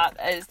laugh about,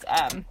 is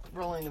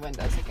rolling the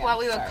windows again. What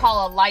we would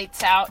call a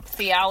lights out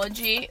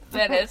theology,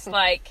 that is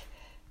like,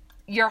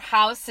 your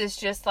house is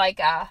just like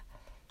a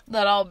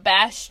little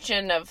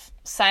bastion of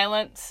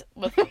silence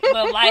with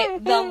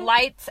the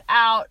lights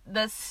out,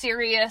 the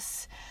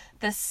serious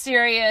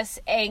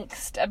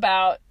angst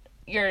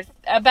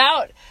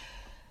about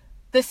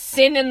the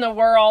sin in the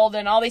world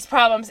and all these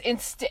problems.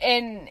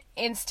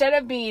 Instead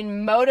of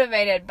being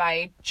motivated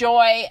by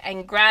joy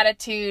and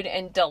gratitude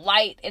and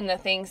delight in the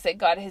things that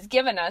God has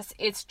given us,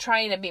 it's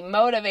trying to be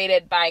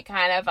motivated by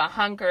kind of a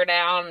hunker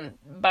down,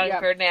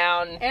 bunker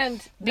down,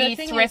 and be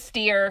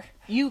thriftier.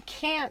 You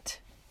can't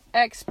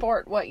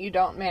export what you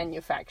don't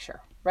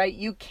manufacture, right?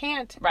 You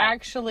can't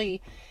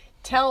actually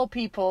tell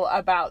people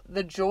about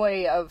the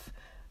joy of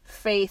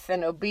faith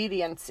and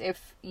obedience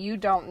if you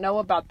don't know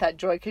about that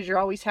joy, because you're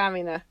always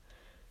having a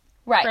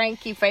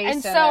cranky face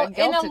and so a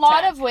guilt in a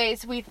lot of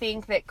ways, we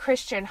think that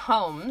Christian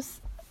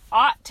homes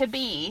ought to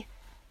be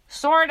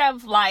sort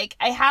of like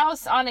a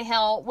house on a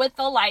hill with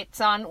the lights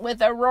on,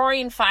 with a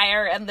roaring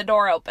fire and the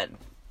door open.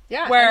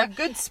 Yeah, and a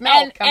good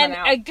smell coming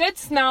out. And a good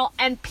smell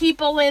and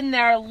people in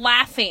there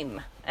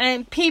laughing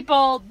and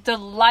people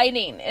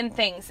delighting in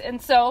things.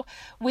 And so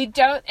we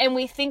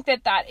think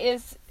that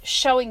is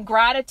showing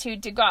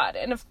gratitude to God.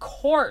 And of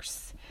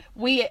course,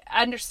 we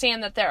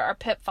understand that there are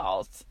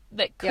pitfalls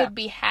that could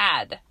be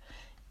had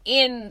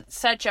in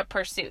such a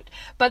pursuit.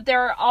 But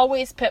there are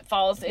always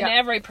pitfalls in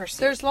every pursuit.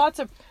 There's lots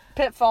of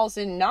pitfalls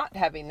in not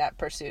having that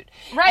pursuit.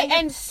 Right,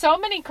 and so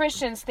many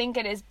Christians think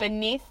it is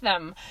beneath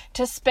them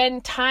to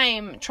spend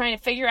time trying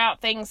to figure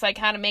out things like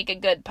how to make a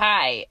good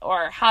pie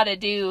or how to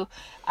do,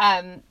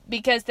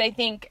 because they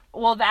think,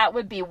 well, that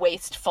would be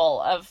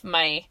wasteful of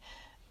my.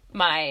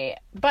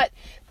 But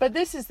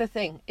this is the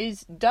thing,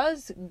 is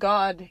does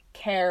God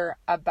care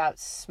about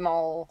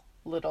small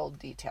little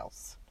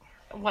details?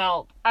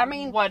 Well, I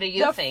mean, what do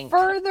you think? The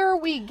further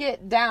we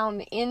get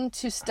down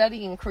into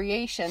studying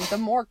creation, the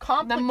more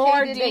complicated the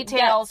more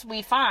details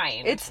we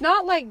find. It's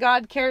not like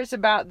God cares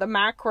about the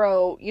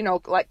macro,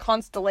 like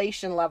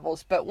constellation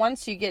levels, but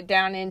once you get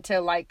down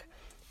into like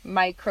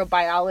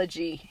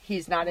microbiology,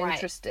 he's not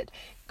interested.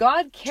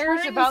 God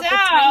cares about the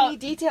tiny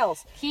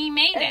details. He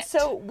made it. And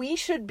so we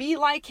should be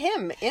like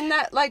him in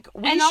that, like,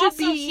 we and should also,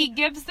 be he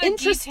gives the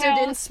interested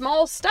details, in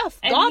small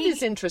stuff. God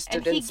is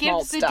interested in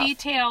small stuff. He gives the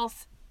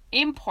details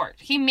import.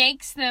 He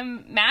makes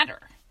them matter.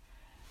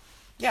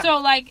 Yeah. So,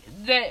 like,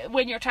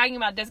 when you're talking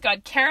about does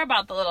God care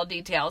about the little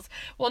details,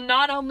 well,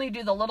 not only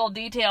do the little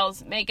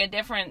details make a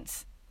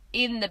difference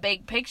in the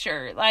big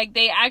picture, like,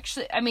 they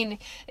actually, I mean,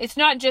 it's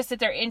not just that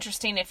they're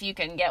interesting if you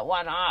can get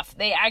one off.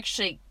 They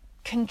actually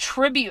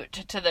contribute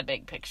to the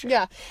big picture.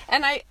 Yeah.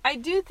 And I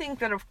do think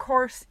that, of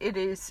course, it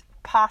is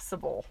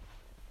possible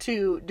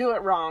to do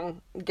it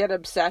wrong, get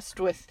obsessed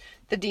with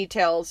the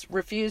details,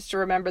 refuse to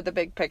remember the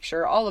big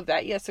picture, all of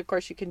that. Yes, of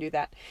course you can do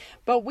that.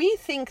 But we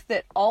think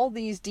that all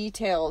these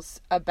details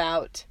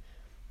about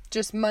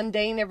just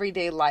mundane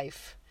everyday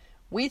life,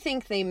 we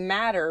think they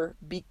matter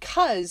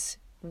because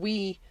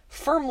we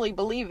firmly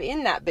believe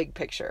in that big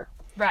picture.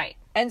 Right.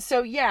 And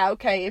so, yeah,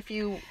 okay, if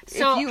you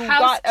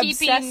got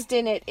obsessed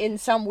in it in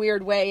some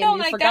weird way and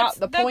you forgot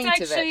the point of it.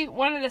 That's actually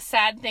one of the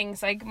sad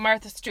things. Like,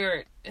 Martha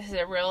Stewart is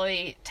a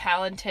really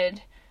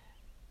talented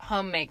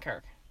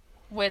homemaker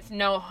with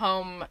no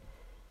home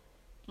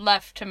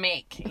left to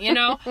make,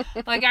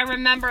 Like, I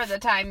remember the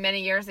time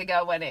many years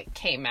ago when it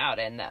came out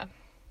in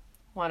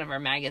one of her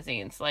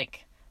magazines,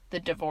 like, the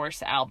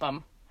divorce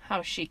album,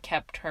 how she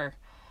kept her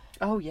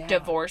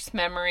divorce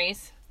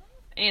memories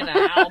in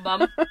an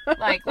album.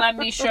 Like, let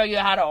me show you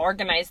how to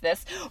organize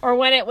this. Or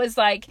when it was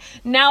like,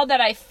 now that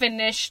I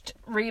finished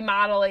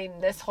remodeling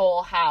this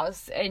whole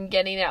house and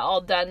getting it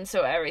all done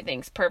so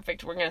everything's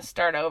perfect, we're going to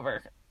start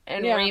over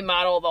and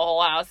remodel the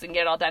whole house and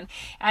get it all done.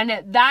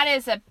 And that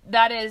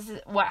is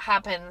what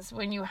happens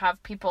when you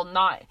have people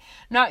not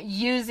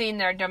using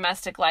their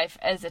domestic life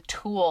as a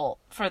tool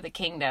for the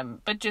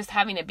kingdom, but just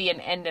having it be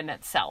an end in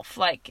itself.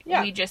 Like,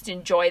 we just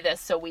enjoy this,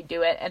 so we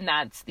do it, and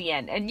that's the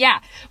end. And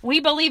we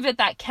believe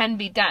that can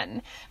be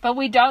done, but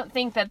we don't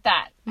think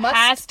that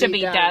has to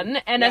be done.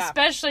 And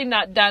especially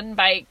not done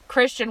by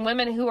Christian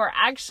women who are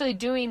actually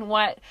doing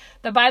what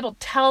the Bible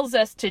tells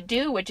us to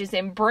do, which is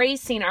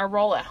embracing our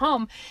role at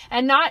home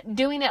and not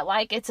doing it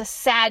like it's a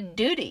sad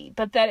duty,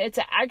 but that it's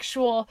an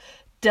actual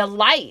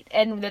delight,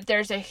 and that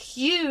there's a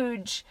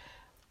huge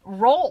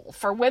role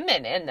for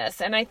women in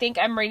this. And I think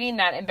I'm reading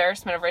that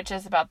Embarrassment of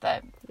Riches about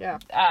the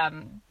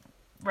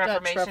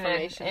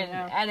Reformation,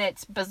 and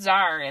it's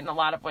bizarre in a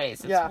lot of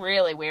ways. It's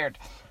really weird.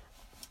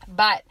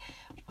 But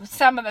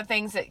some of the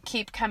things that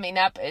keep coming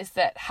up is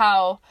that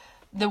how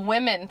the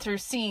women, through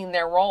seeing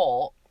their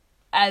role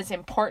as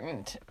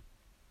important,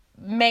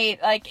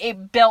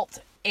 it built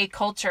a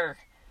culture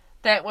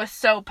that was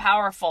so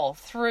powerful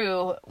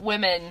through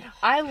women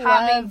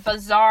having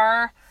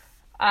bizarre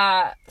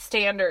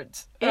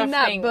standards in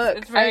that things. Book.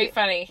 It's very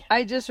funny. I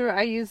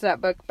used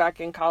that book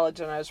back in college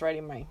when I was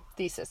writing my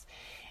thesis,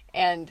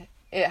 and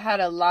it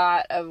had a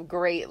lot of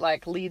great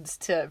leads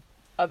to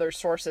other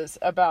sources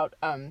about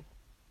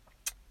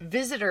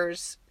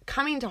visitors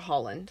coming to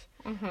Holland,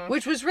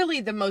 which was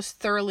really the most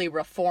thoroughly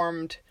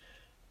reformed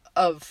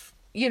of,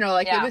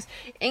 it was,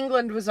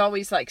 England was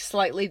always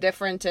slightly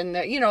different, and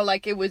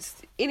it was,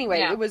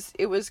 anyway,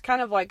 it was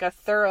kind of like a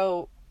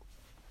thorough,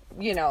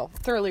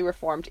 thoroughly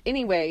reformed.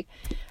 Anyway,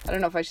 I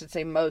don't know if I should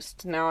say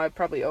most, now I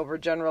probably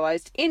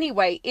overgeneralized.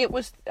 Anyway, it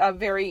was a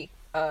very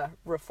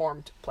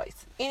reformed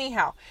place.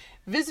 Anyhow,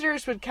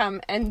 visitors would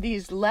come, and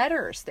these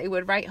letters they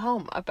would write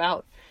home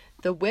about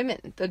the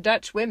women, the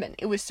Dutch women.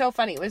 It was so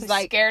funny. It was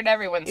scared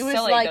everyone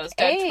silly, those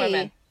Dutch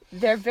women.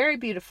 They're very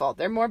beautiful.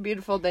 They're more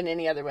beautiful than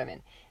any other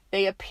women.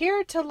 They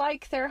appear to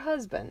like their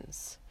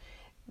husbands.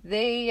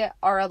 They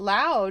are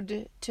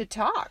allowed to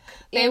talk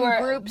in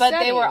group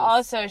settings. They were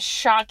also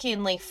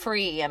shockingly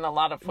free in a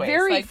lot of ways.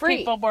 Very free.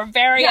 People were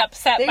very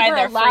upset by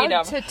their freedom. They were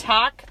allowed to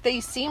talk. They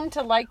seemed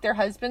to like their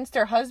husbands.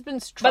 Their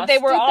husbands trusted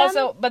them.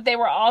 But they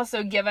were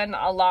also given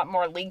a lot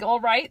more legal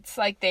rights.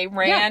 They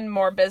ran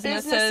more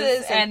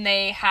businesses, and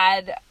they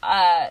had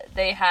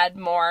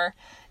more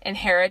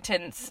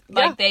inheritance.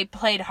 Like, they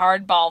played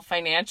hardball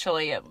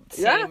financially, it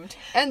seemed.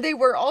 And they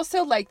were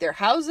also, like, their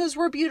houses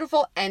were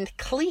beautiful and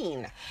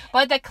clean.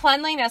 But the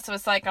cleanliness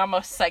was, like,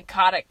 almost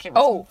psychotic. It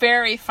was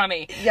very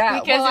funny. Yeah,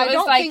 because I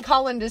don't think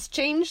Holland has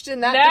changed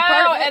in that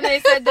department. And they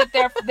said that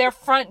their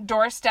front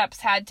doorsteps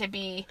had to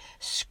be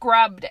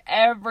scrubbed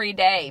every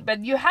day.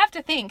 But you have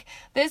to think,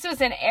 this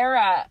was an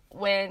era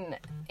when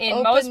in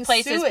Open most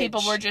places sewage.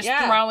 people were just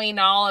throwing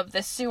all of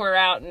the sewer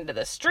out into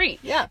the street.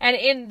 Yeah. And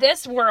in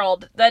this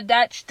world, the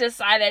Dutch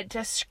decided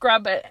to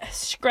scrub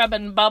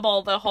and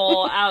bubble the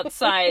whole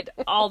outside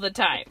all the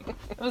time.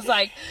 It was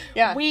like,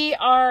 we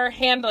are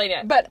handling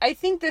it. But I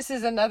think this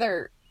is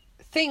another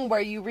thing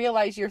where you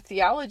realize your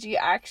theology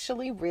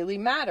actually really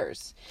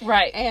matters.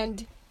 Right.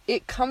 And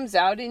it comes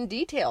out in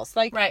details,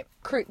 like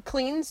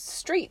clean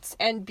streets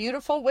and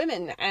beautiful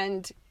women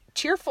and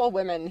cheerful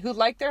women who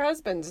like their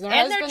husbands and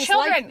their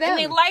children, like them. and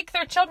they like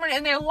their children,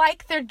 and they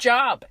like their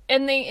job,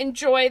 and they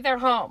enjoy their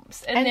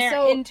homes, and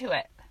they're into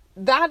it.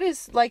 That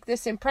is like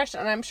this impression,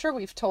 and I'm sure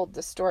we've told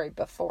this story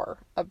before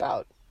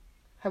about.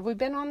 Have we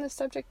been on this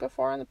subject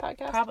before on the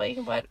podcast?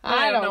 Probably, but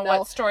I don't know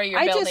what story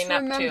you're building up to. I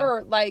just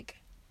remember like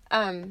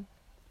an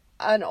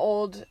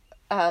old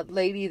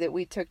lady that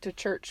we took to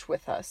church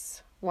with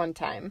us one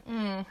time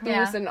who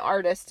was an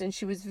artist, and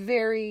she was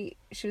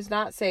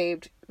not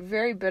saved,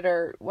 very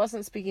bitter,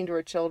 wasn't speaking to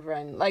her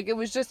children, like it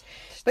was just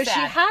but sad. She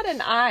had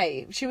an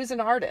eye, she was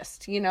an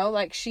artist,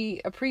 like she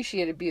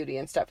appreciated beauty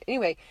and stuff.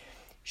 Anyway,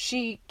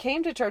 she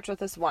came to church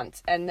with us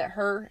once, and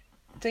her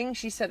thing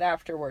she said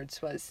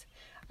afterwards was,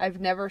 I've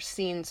never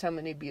seen so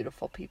many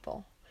beautiful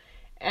people.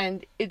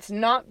 And it's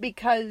not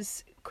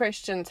because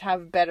Christians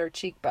have better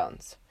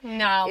cheekbones.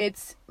 No.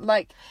 It's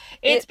like...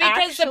 It's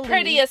because the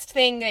prettiest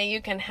thing that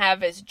you can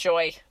have is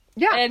joy.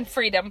 Yeah. And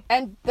freedom.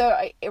 And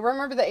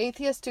remember the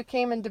atheist who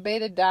came and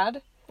debated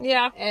Dad?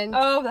 Yeah. And,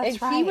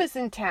 that's right. He was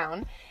in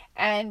town.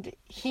 And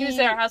he was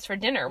at our house for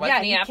dinner,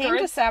 wasn't he, afterwards? Yeah, he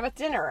came to Sabbath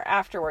dinner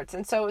afterwards.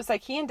 And so it was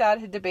like he and Dad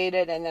had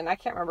debated, and then I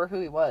can't remember who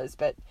he was,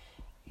 but...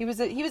 He was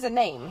a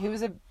name. He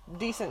was a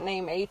decent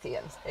name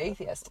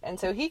atheist. And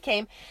so he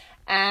came,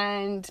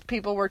 and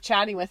people were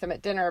chatting with him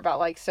at dinner about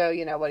like, so,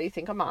 what do you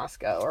think of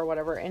Moscow or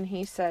whatever? And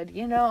he said,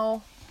 he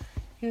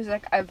was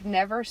like, I've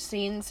never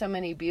seen so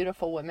many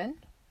beautiful women.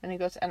 And he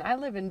goes, and I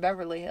live in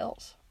Beverly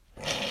Hills,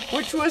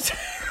 which was...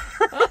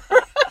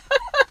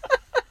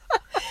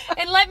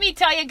 And let me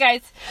tell you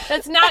guys,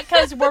 that's not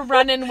because we're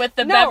running with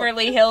the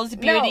Beverly Hills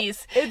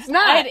beauties. No, it's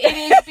not. It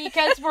is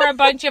because we're a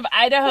bunch of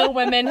Idaho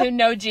women who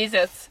know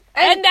Jesus.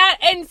 And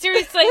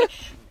seriously,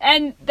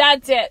 and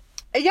that's it.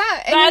 Yeah.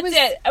 And that's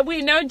it.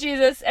 We know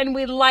Jesus, and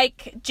we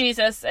like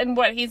Jesus and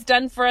what he's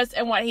done for us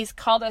and what he's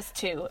called us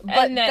to.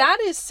 But that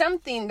is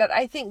something that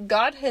I think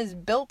God has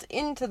built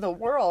into the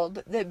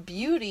world, that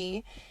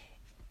beauty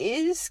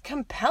is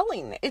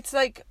compelling. It's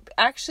like,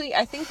 actually,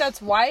 I think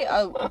that's why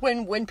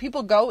when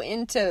people go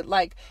into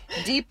like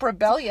deep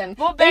rebellion,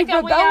 they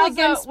rebel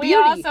against beauty.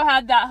 We also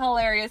had that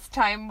hilarious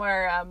time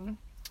where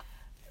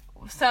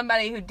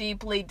somebody who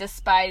deeply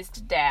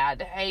despised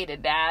Dad,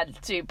 hated Dad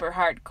super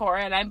hardcore,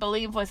 and I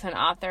believe was an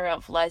author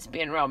of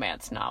lesbian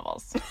romance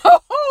novels.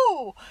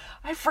 Oh,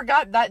 I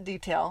forgot that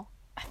detail.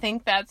 I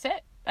think that's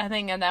it.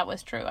 And that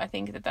was true. I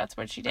think that's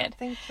what she did. I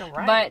think you're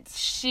right. But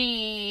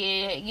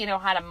she,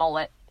 had a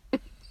mullet.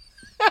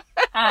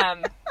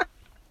 I'm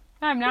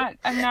not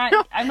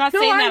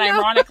saying that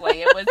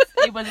ironically.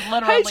 It was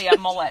literally a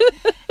mullet.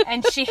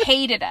 And she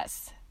hated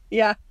us.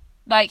 Yeah.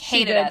 Like,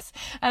 hated us.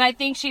 And I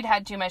think she'd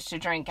had too much to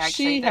drink,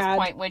 actually, at this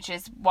point, which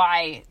is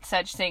why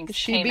such things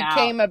came out. She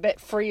became a bit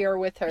freer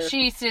with her.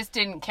 She just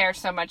didn't care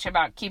so much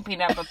about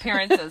keeping up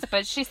appearances.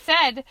 But she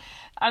said,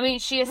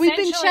 she essentially... We've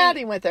been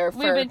chatting with her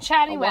for a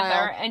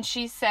while. And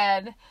she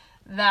said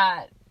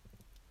that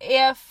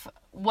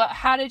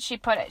how did she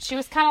put it? She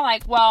was kind of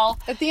like, well...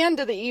 At the end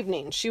of the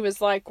evening, she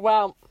was like,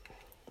 well,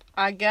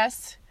 I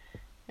guess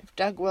if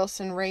Doug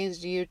Wilson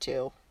raised you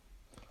two,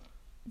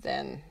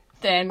 then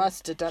he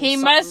must have done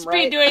something right. He must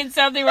be doing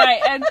something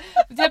right. And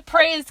the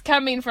praise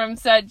coming from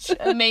such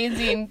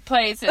amazing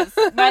places.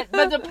 But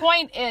the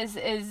point is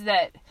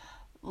that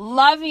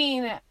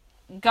loving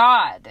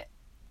God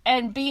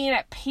and being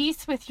at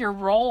peace with your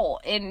role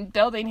in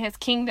building his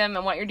kingdom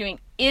and what you're doing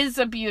is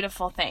a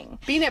beautiful thing.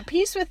 Being at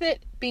peace with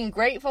it, being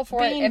grateful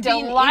for it, and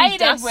being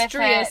delighted with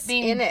it,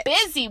 being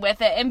busy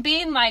with it, and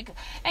being like,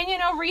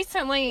 and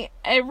recently,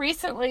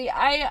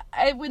 I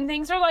when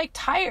things are like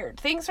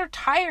things are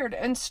tired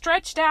and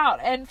stretched out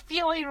and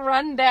feeling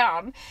run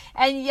down,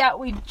 and yet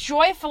we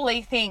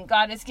joyfully think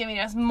God is giving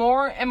us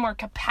more and more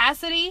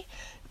capacity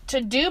to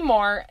do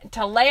more,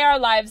 to lay our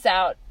lives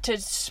out, to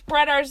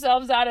spread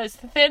ourselves out as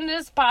thin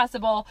as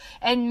possible,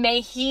 and may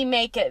he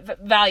make it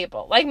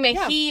valuable. Like, may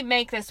he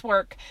make this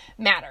work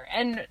matter.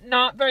 And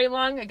not very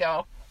long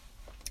ago,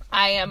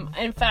 I am,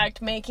 in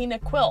fact, making a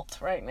quilt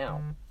right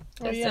now.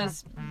 This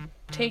is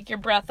take your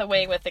breath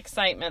away with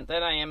excitement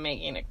that I am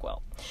making a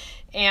quilt.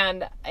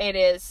 And it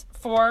is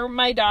for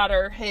my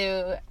daughter,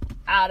 who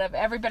out of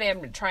everybody,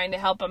 I'm trying to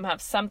help them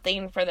have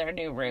something for their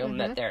new room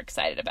that they're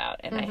excited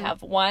about. And I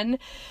have one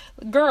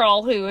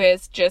girl who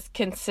has just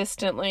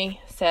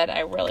consistently said, I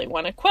really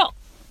want to quilt.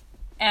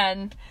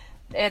 And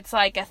it's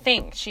like a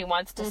thing. She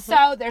wants to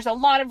sew. There's a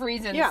lot of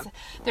reasons. Yeah.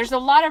 There's a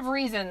lot of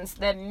reasons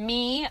that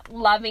me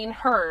loving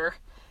her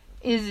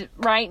is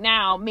right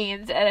now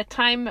means at a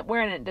time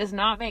where it does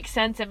not make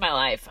sense in my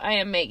life, I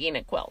am making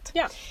a quilt.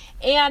 Yeah.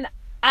 And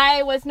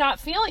I was not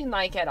feeling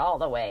like it all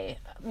the way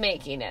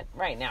making it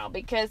right now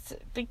because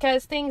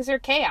things are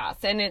chaos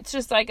and it's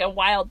just like a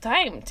wild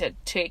time to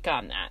take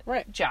on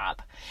that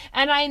job.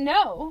 And I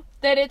know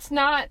that it's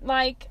not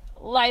like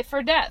life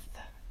or death.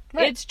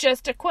 Right. It's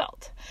just a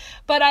quilt.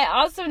 But I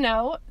also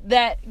know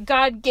that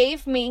God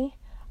gave me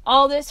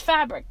all this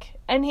fabric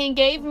and he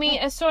gave me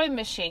a sewing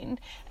machine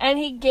and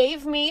he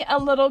gave me a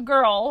little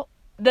girl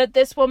that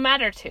this will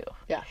matter to.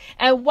 Yeah.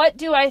 And what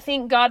do I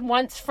think God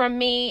wants from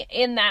me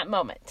in that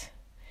moment?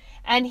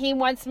 And he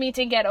wants me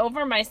to get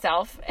over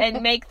myself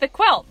and make the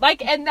quilt.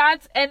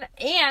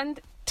 And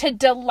to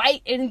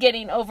delight in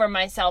getting over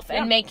myself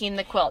and making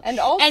the quilt. And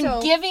also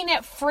and giving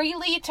it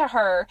freely to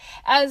her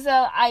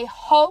I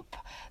hope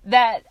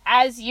that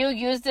as you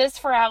use this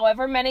for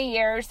however many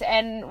years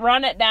and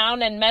run it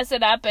down and mess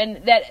it up,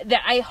 and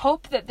that I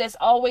hope that this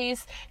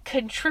always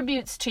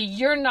contributes to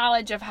your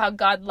knowledge of how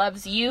God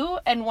loves you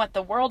and what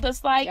the world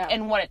is like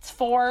and what it's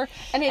for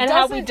and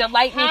how we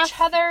delight in each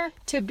other.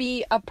 To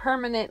be a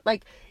permanent,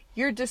 like,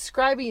 you're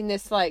describing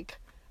this like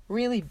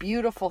really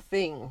beautiful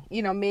thing,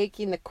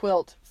 making the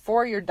quilt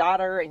for your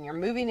daughter and you're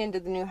moving into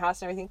the new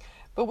house and everything.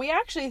 But we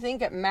actually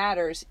think it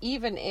matters,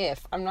 even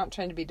if, I'm not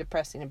trying to be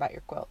depressing about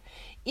your quilt,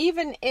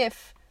 even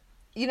if,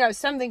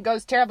 something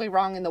goes terribly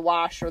wrong in the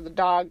wash or the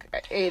dog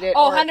ate it.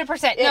 Oh,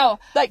 100%. No.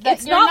 Like,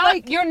 it's not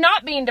like... You're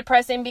not being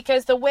depressing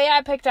because the way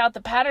I picked out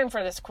the pattern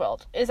for this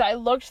quilt is I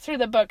looked through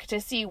the book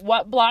to see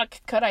what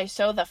block could I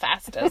sew the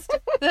fastest.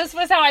 This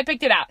was how I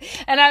picked it out.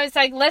 And I was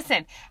like,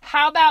 listen,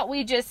 how about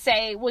we just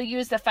say we'll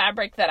use the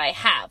fabric that I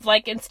have?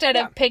 Like, instead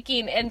of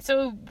picking... And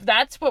so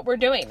that's what we're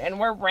doing.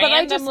 And we're randomly... But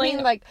I just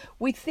mean, like,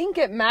 we think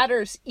it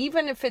matters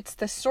even if it's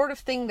the sort of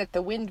thing that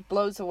the wind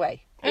blows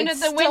away. And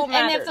if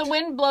the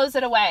wind blows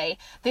it away,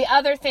 the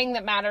other thing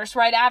that matters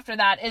right after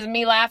that is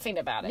me laughing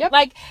about it. Yep.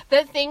 Like,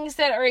 the things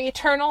that are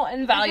eternal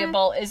and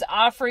valuable is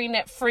offering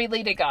it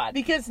freely to God.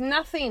 Because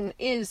nothing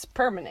is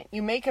permanent.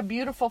 You make a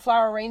beautiful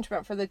flower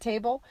arrangement for the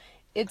table,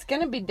 it's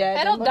going to be dead.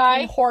 It'll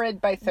die.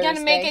 Horrid by Thursday. You're going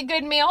to make a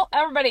good meal,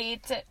 everybody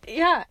eats it.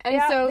 Yeah,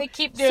 and so they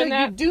keep doing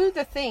that. So you do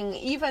the thing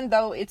even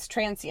though it's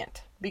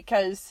transient,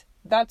 because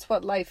that's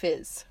what life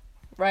is,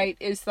 right?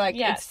 It's like,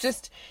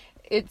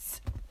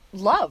 it's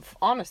love,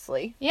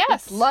 honestly.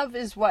 Yes. Love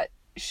is what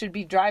should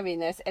be driving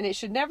this, and it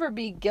should never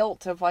be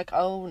guilt of like,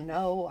 oh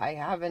no, I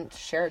haven't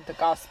shared the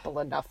gospel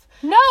enough.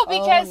 No,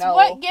 because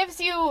what gives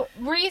you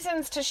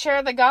reasons to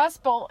share the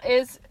gospel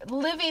is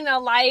living a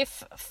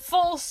life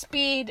full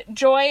speed,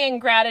 joy and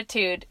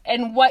gratitude,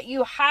 and what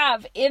you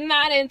have in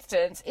that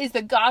instance is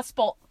the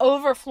gospel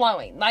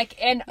overflowing,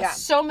 like in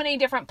so many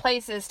different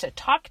places to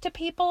talk to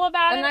people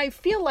about it. And I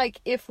feel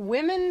like if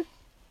women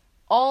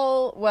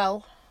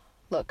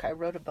look, I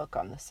wrote a book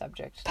on this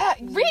subject.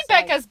 Read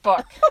Becca's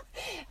book.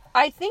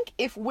 I think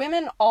if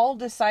women all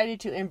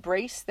decided to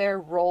embrace their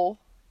role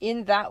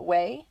in that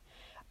way,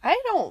 I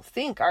don't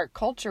think our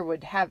culture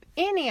would have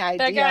any idea.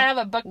 They're going to have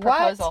a book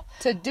proposal.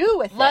 What to do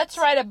with it. Let's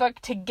write a book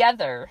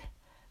together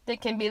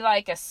that can be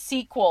like a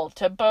sequel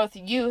to both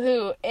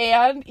Yoo-Hoo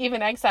and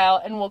Even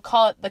Exile, and we'll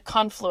call it The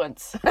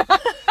Confluence. And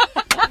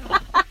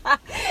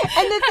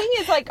the thing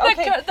is, like,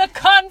 okay. The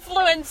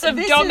confluence of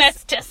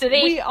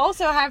domesticity. We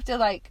also have to,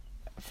 like,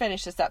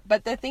 finish this up.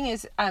 But the thing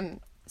is,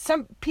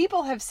 some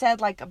people have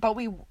said, like, but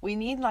we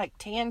need, like,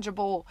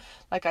 tangible,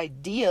 like,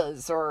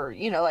 ideas or,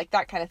 like,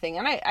 that kind of thing.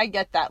 And I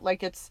get that.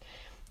 Like,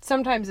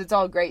 sometimes it's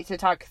all great to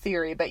talk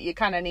theory, but you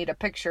kind of need a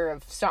picture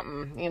of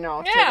something, to,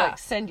 like,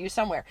 send you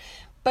somewhere.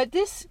 But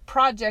this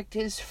project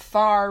is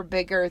far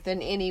bigger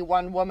than any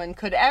one woman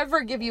could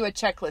ever give you a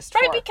checklist for.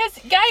 Right, because,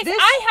 guys,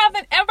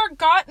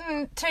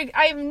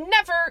 I've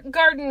never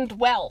gardened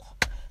well.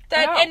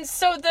 And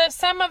so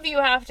some of you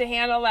have to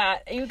handle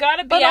that. You got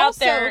to be out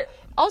there.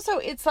 Also,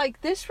 it's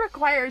like this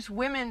requires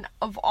women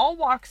of all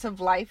walks of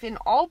life in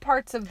all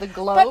parts of the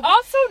globe. But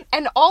also,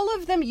 and all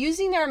of them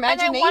using their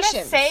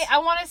imaginations. And I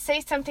want to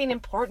say something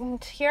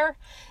important here.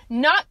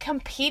 Not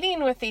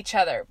competing with each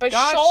other, but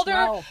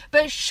shoulder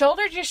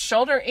to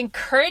shoulder,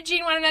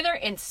 encouraging one another,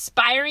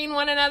 inspiring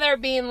one another,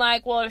 being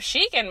like, well, if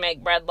she can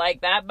make bread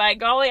like that, by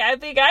golly, I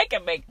think I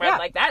can make bread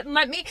like that. And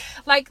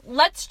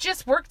let's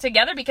just work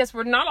together, because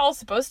we're not all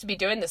supposed to be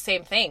doing the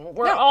same thing.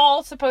 We're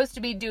all supposed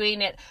to be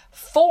doing it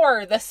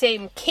for the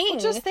same king. Well,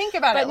 just think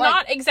about it. But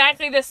not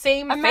exactly the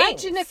same thing.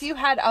 Imagine if you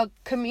had a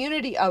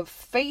community of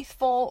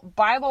faithful,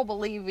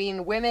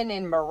 Bible-believing women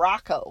in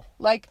Morocco.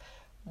 Like,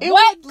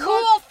 what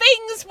cool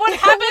things would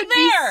happen it would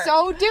there? Be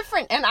so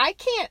different. And I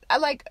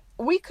can't,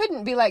 we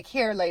couldn't be like,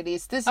 here,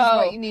 ladies, this is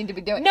what you need to be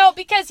doing. No,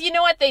 because you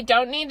know what they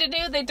don't need to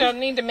do? They don't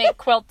need to make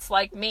quilts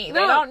like me. No.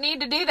 They don't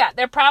need to do that.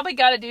 They're probably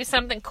got to do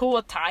something cool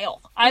with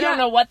tile. I don't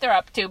know what they're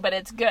up to, but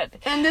it's good.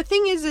 And the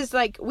thing is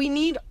like, we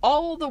need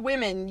all the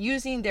women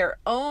using their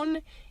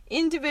own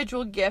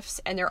individual gifts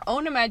and their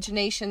own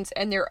imaginations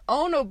and their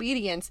own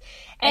obedience.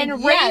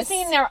 And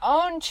raising their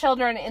own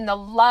children in the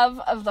love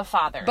of the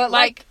Father. But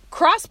like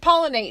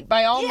cross-pollinate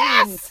by all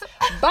means.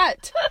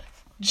 But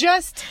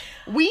just,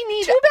 we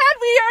need... Too bad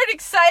we aren't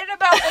excited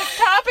about this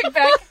topic,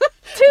 Beck.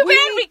 Too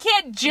bad we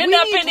can't gin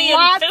up any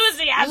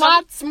enthusiasm.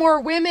 Lots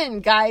more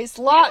women, guys.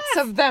 Lots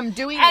of them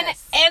doing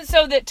this. And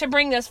so that to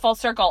bring this full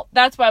circle,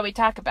 that's why we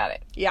talk about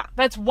it. Yeah.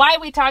 That's why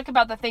we talk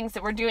about the things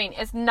that we're doing.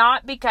 It's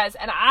not because,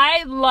 and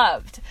I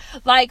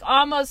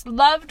almost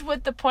loved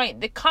with the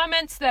point, the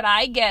comments that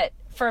I get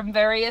from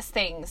various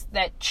things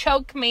that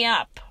choke me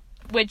up,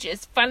 which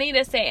is funny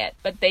to say it,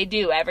 but they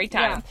do every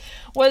time,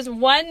 was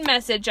one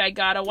message I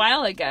got a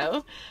while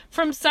ago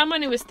from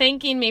someone who was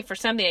thanking me for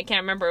something. I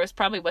can't remember. It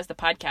was the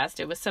podcast.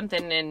 It was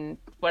something in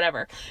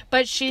whatever.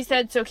 But she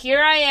said, so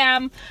here I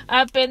am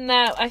up in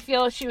I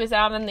feel she was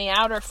out in the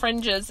outer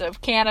fringes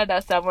of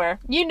Canada somewhere.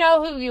 You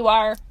know who you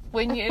are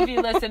if you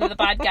listen to the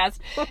podcast,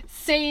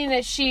 saying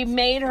that she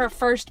made her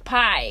first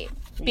pie.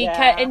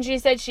 And she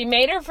said she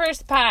made her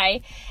first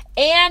pie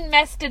and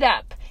messed it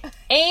up.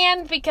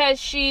 And because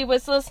she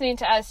was listening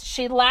to us,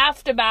 she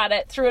laughed about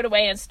it, threw it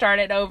away, and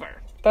started over.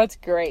 That's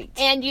great.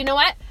 And you know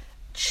what?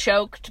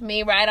 Choked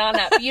me right on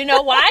up. You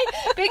know why?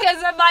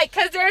 Because I'm like,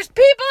 because there's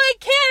people in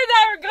Canada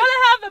who are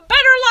gonna have a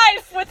better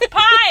life with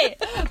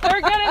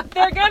pie.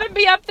 They're gonna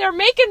be up there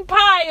making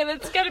pie, and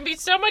it's gonna be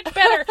so much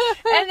better.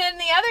 And then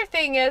the other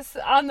thing is,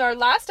 on our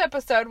last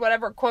episode,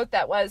 whatever quote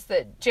that was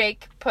that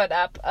Jake put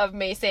up of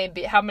me saying,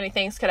 how many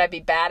things could I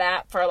be bad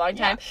at for a long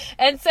time?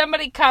 And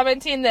somebody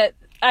commenting that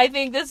I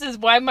think this is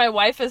why my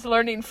wife is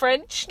learning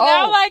French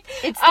now. Like,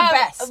 it's the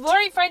best.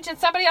 Learning French, and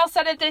somebody else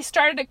said they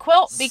started to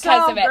quilt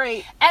because of it.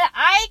 Great. And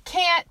I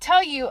can't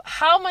tell you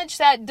how much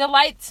that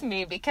delights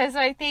me, because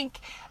I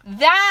think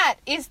that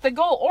is the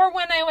goal. Or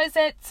when I was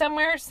at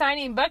somewhere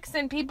signing books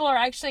and people are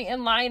actually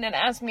in line and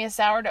ask me a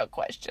sourdough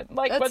question.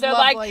 Like, that's where they're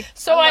lovely. like,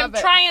 so I'm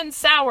trying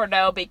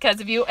sourdough because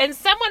of you. And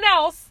someone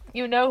else,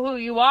 you know who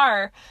you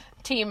are,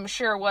 Team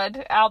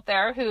Sherwood out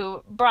there,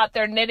 who brought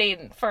their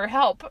knitting for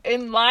help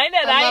in line,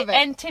 and I love it.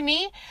 And to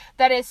me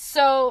that is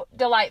so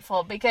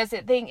delightful, because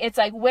it's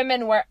like,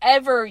 women,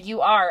 wherever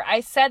you are. I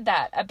said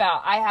that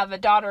about, I have a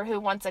daughter who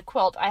wants a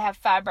quilt, I have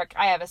fabric,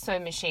 I have a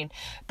sewing machine,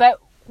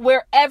 but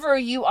wherever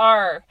you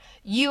are,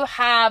 you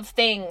have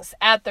things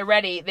at the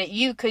ready that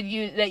you could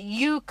use, that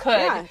you could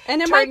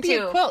and it might be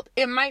a quilt,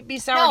 it might be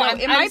sourdough,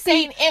 it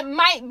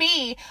might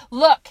be,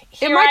 look,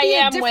 here it might be I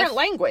am a different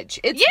language.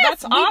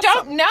 That's awesome. We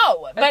don't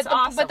know,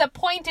 awesome. But the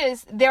point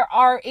is, there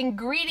are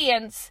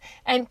ingredients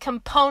and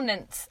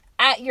components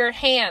at your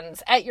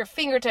hands, at your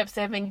fingertips,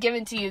 that have been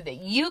given to you that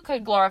you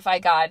could glorify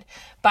God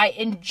by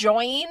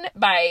enjoying,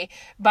 by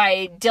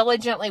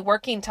diligently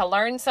working to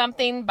learn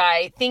something,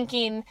 by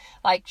thinking,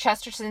 like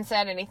Chesterton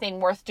said, anything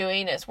worth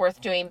doing is worth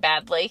doing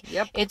badly.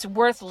 Yep. It's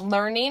worth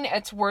learning.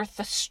 It's worth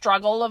the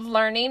struggle of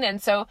learning.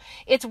 And so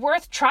it's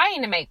worth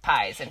trying to make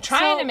pies and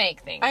trying to make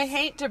things. I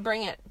hate to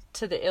bring it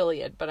to the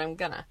Iliad, but I'm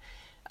gonna.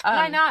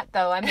 Why not,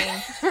 though? I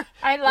mean,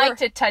 I like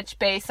to touch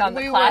base on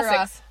the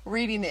classics. We were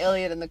reading the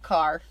Iliad in the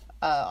car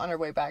on our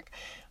way back,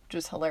 which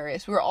was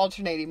hilarious. We were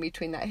alternating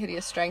between that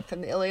hideous strength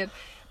and the Iliad.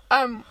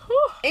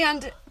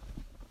 And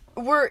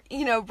we're,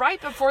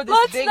 right before this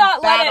big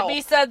battle. Let's not let it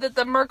be said that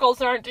the Merkles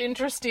aren't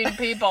interesting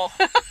people.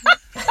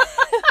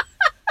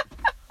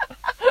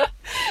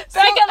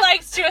 Becca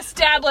likes to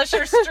establish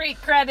her street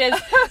cred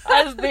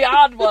as the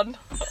odd one.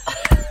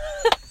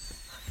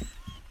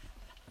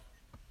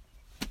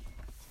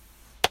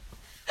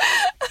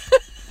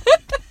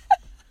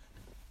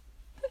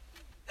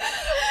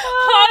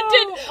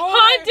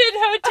 Haunted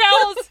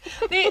hotels,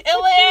 the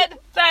Iliad,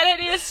 that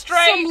hideous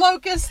strength, some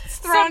locusts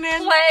thrown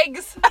in,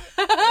 plagues.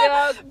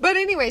 Yeah. But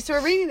anyway, so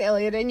we're reading the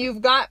Iliad, and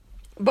you've got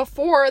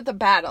before the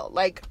battle,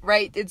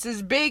 it's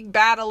this big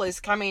battle is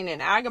coming,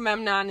 and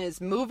Agamemnon is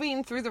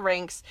moving through the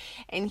ranks,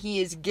 and he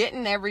is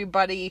getting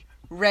everybody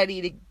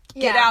ready to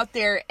get out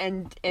there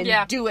and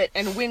do it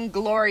and win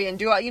glory and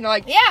do it,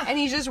 and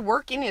he's just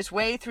working his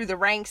way through the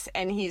ranks,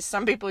 and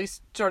some people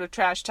he's sort of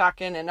trash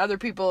talking, and other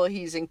people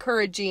he's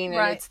encouraging,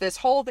 and it's this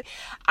whole thing.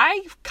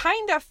 I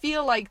kind of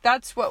feel like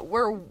that's what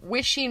we're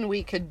wishing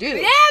we could do.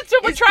 Yeah, that's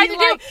what we're trying to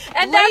do.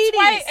 And that's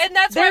why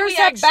we there's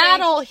a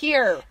battle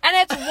here. And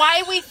it's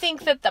why we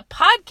think that the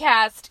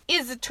podcast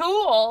is a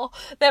tool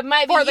that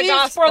might be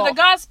used for the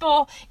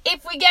gospel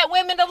if we get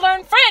women to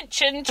learn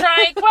French and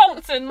try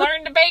quilts and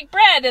learn to bake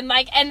bread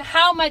and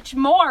how much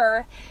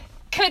more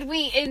could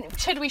we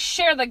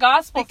share the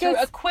gospel through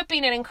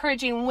equipping and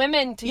encouraging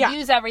women to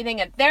use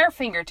everything at their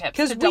fingertips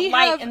to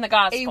delight in the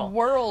gospel. A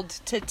world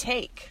to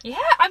take. Yeah,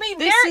 I mean,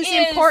 this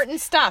is important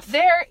stuff.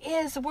 There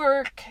is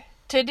work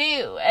to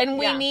do. And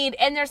we Yeah. need,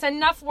 and there's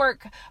enough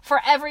work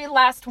for every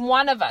last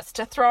one of us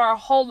to throw our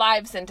whole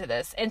lives into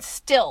this and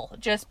still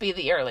just be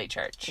the early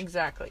church.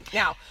 Exactly.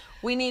 Now,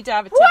 we need to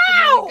have a tip.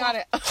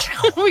 And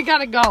then we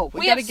gotta go.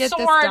 We gotta have get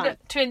this soared done.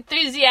 to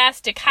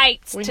enthusiastic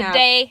heights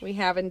today. We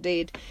have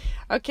indeed.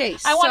 Okay,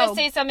 I want to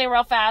say something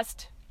real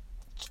fast.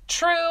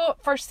 True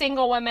for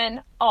single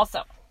women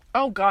also.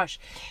 oh gosh,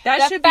 that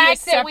The should be a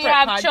fact that separate we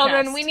have podcast.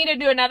 children, we need to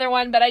do another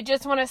one, but I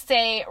just want to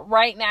say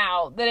right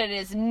now that it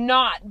is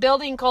not,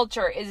 building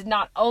culture is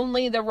not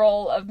only the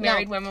role of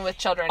married women with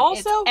children.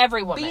 Also, it's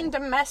every woman. being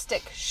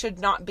domestic should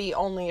not be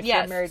only if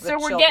you're married with so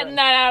children. we're getting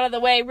that out of the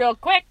way real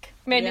quick.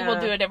 Maybe we'll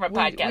do a different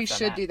podcast. We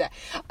should do that.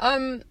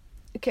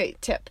 Okay,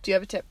 tip. Do you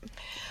have a tip?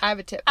 I have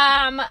a tip.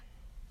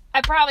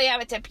 I probably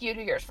have a tip. You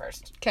do yours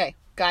first. Okay,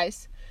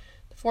 guys,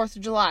 the 4th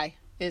of July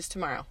is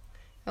tomorrow.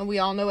 And we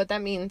all know what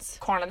that means.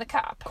 Corn on the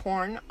cob.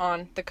 Corn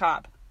on the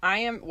cob.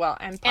 And pie.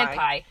 And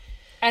pie.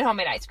 And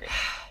homemade ice cream.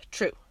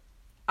 True.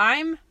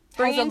 I'm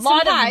bringing Has a some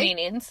lot pie, of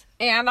meanings.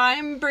 and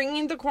I'm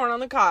bringing the corn on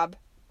the cob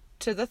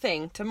to the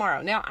thing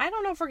tomorrow. Now, I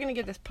don't know if we're going to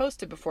get this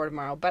posted before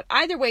tomorrow, but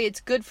either way,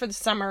 it's good for the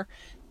summer.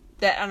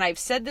 And I've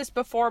said this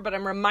before, but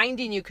I'm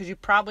reminding you because you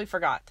probably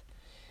forgot.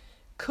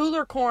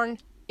 Cooler corn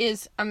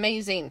is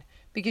amazing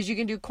because you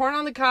can do corn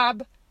on the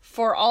cob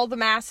for all the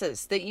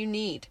masses that you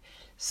need.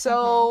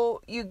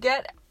 So you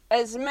get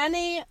as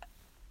many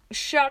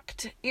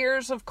shucked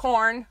ears of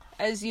corn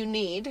as you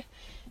need.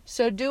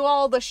 So do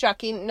all the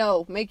shucking.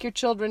 No, make your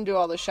children do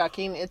all the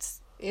shucking.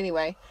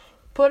 Anyway,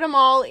 put them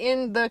all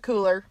in the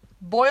cooler.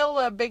 Boil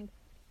a big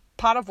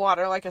pot of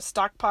water, like a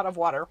stock pot of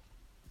water.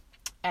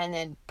 And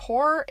then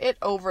pour it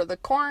over the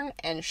corn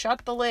and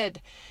shut the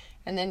lid.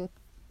 And then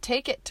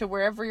take it to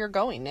wherever you're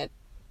going.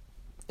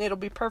 It'll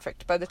be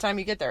perfect by the time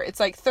you get there. It's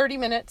like 30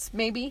 minutes,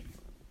 maybe,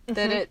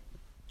 and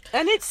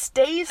it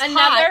stays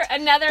hot.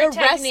 Another the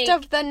technique.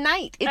 rest of the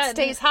night. It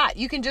stays hot.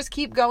 You can just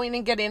keep going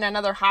and getting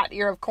another hot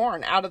ear of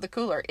corn out of the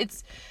cooler.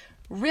 It's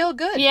real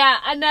good. Yeah,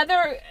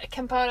 another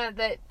component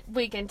that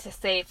we can to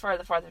say for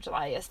the 4th of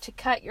July is to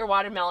cut your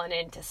watermelon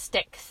into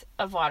sticks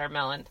of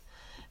watermelon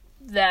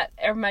that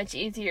are much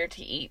easier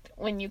to eat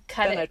when you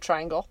cut In it. a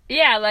triangle.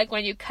 Yeah, like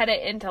when you cut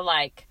it into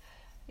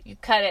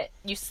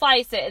you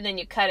slice it and then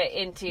you cut it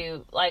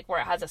into like where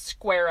it has a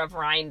square of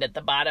rind at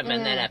the bottom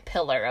and then a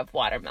pillar of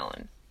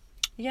watermelon.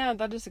 Yeah,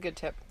 that is a good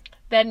tip.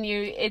 Then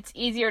it's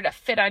easier to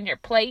fit on your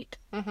plate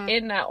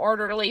in an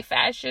orderly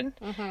fashion.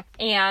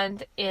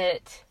 And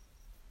And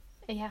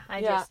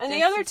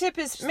the other tip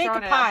is make a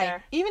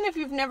pie. Even if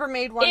you've never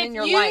made one in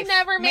your life. If you've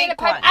never made a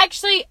pie. One.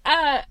 Actually,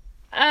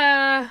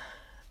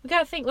 we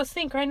gotta think. Let's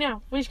think right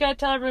now. We just gotta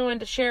tell everyone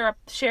to share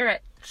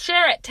it.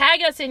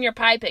 Tag us in your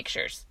pie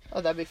pictures. Oh,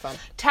 that'd be fun.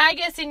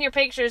 Tag us in your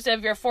pictures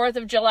of your 4th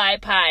of July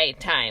pie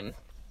time.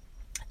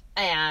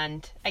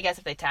 And I guess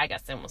if they tag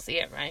us, then we'll see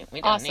it, right?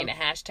 We don't need a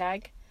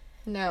hashtag.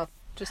 No,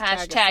 just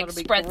hashtag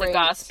spread the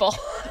gospel.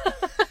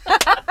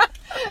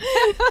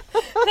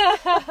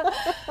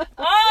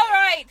 All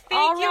right.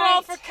 Thank you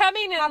all for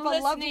coming and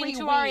listening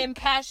to our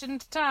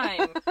impassioned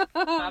time.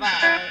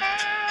 Bye-bye.